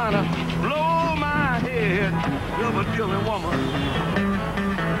water, trying to blow my head. You're a killing woman.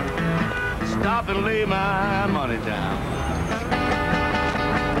 Stop and lay my money down.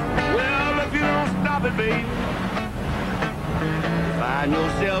 Well, if you don't stop it, babe, find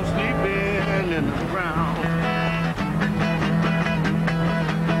yourself sleeping in the ground.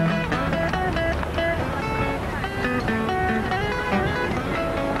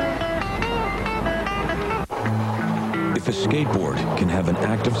 If a skateboard can have an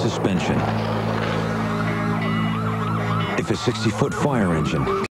active suspension, if a 60-foot fire engine